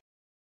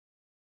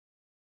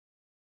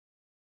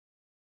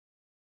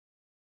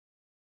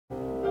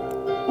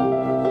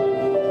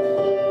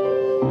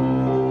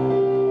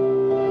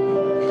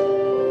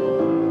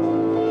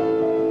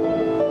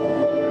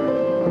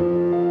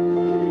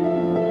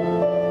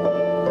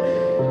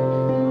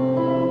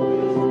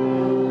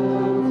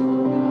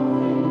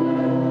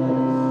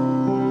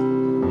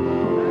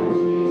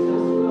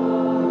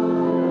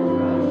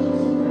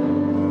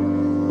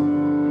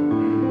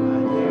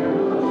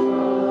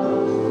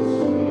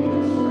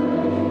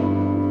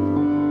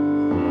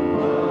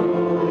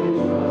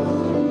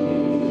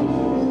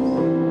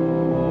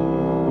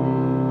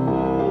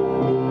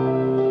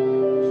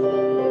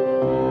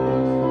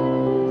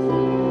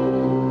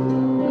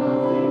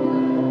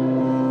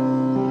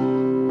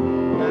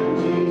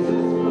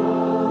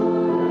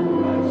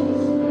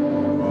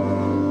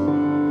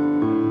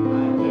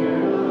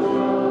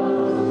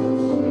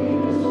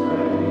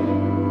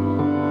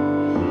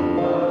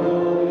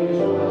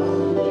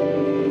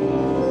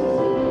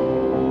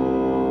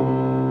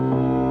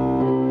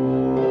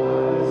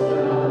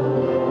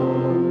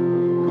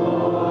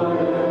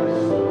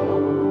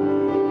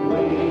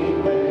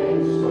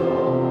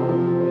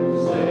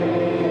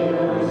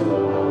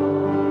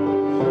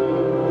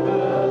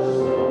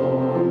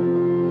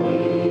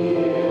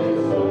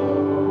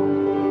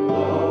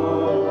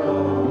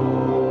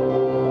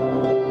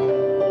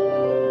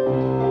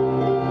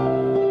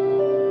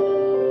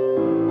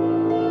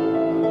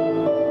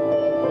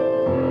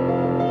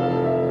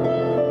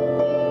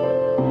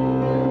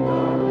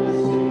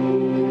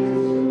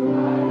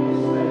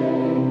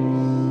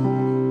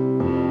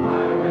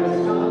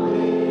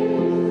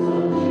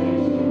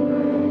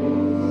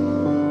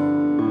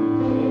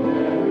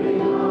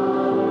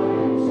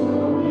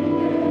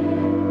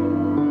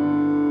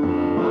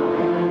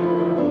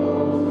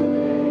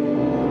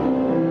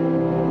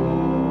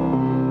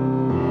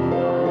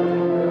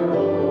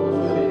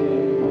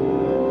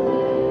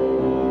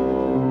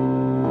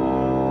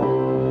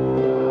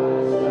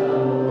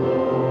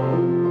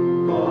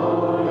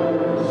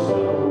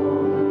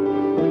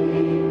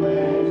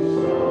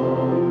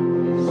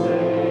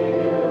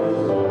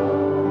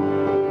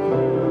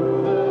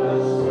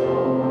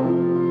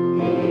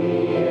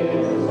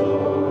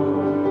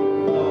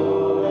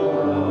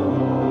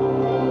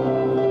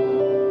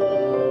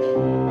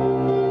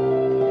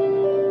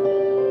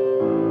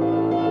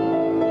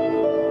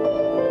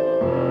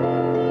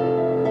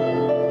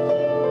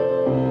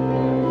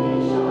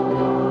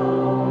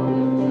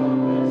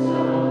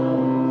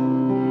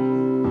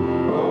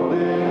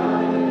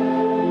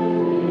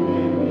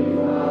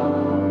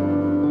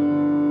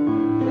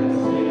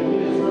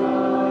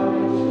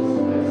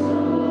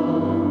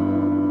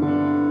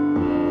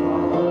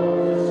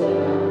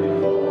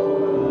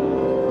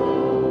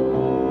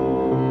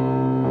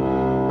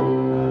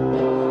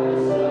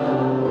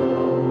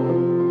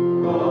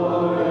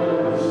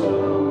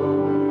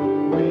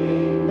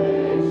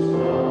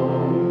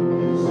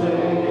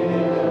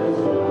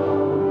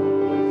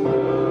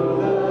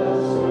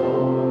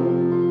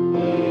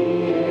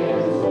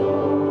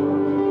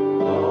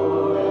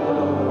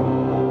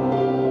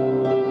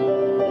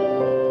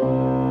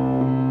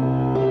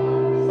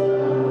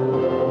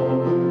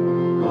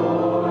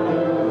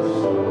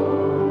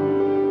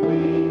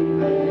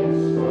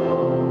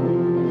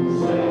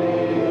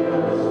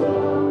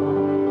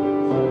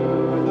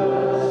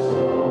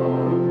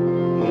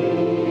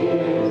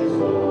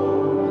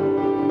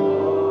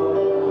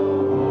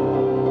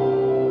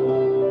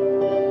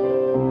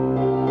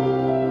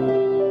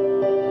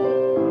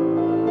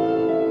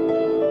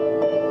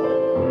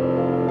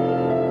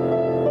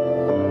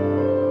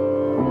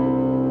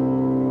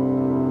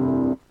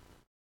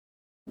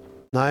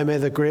 Now may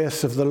the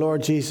grace of the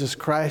Lord Jesus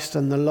Christ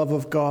and the love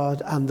of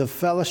God and the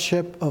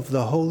fellowship of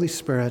the Holy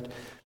Spirit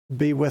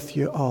be with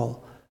you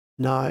all,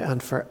 now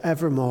and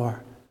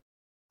forevermore.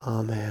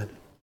 Amen.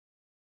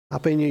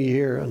 Happy New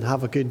Year and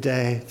have a good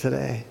day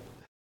today.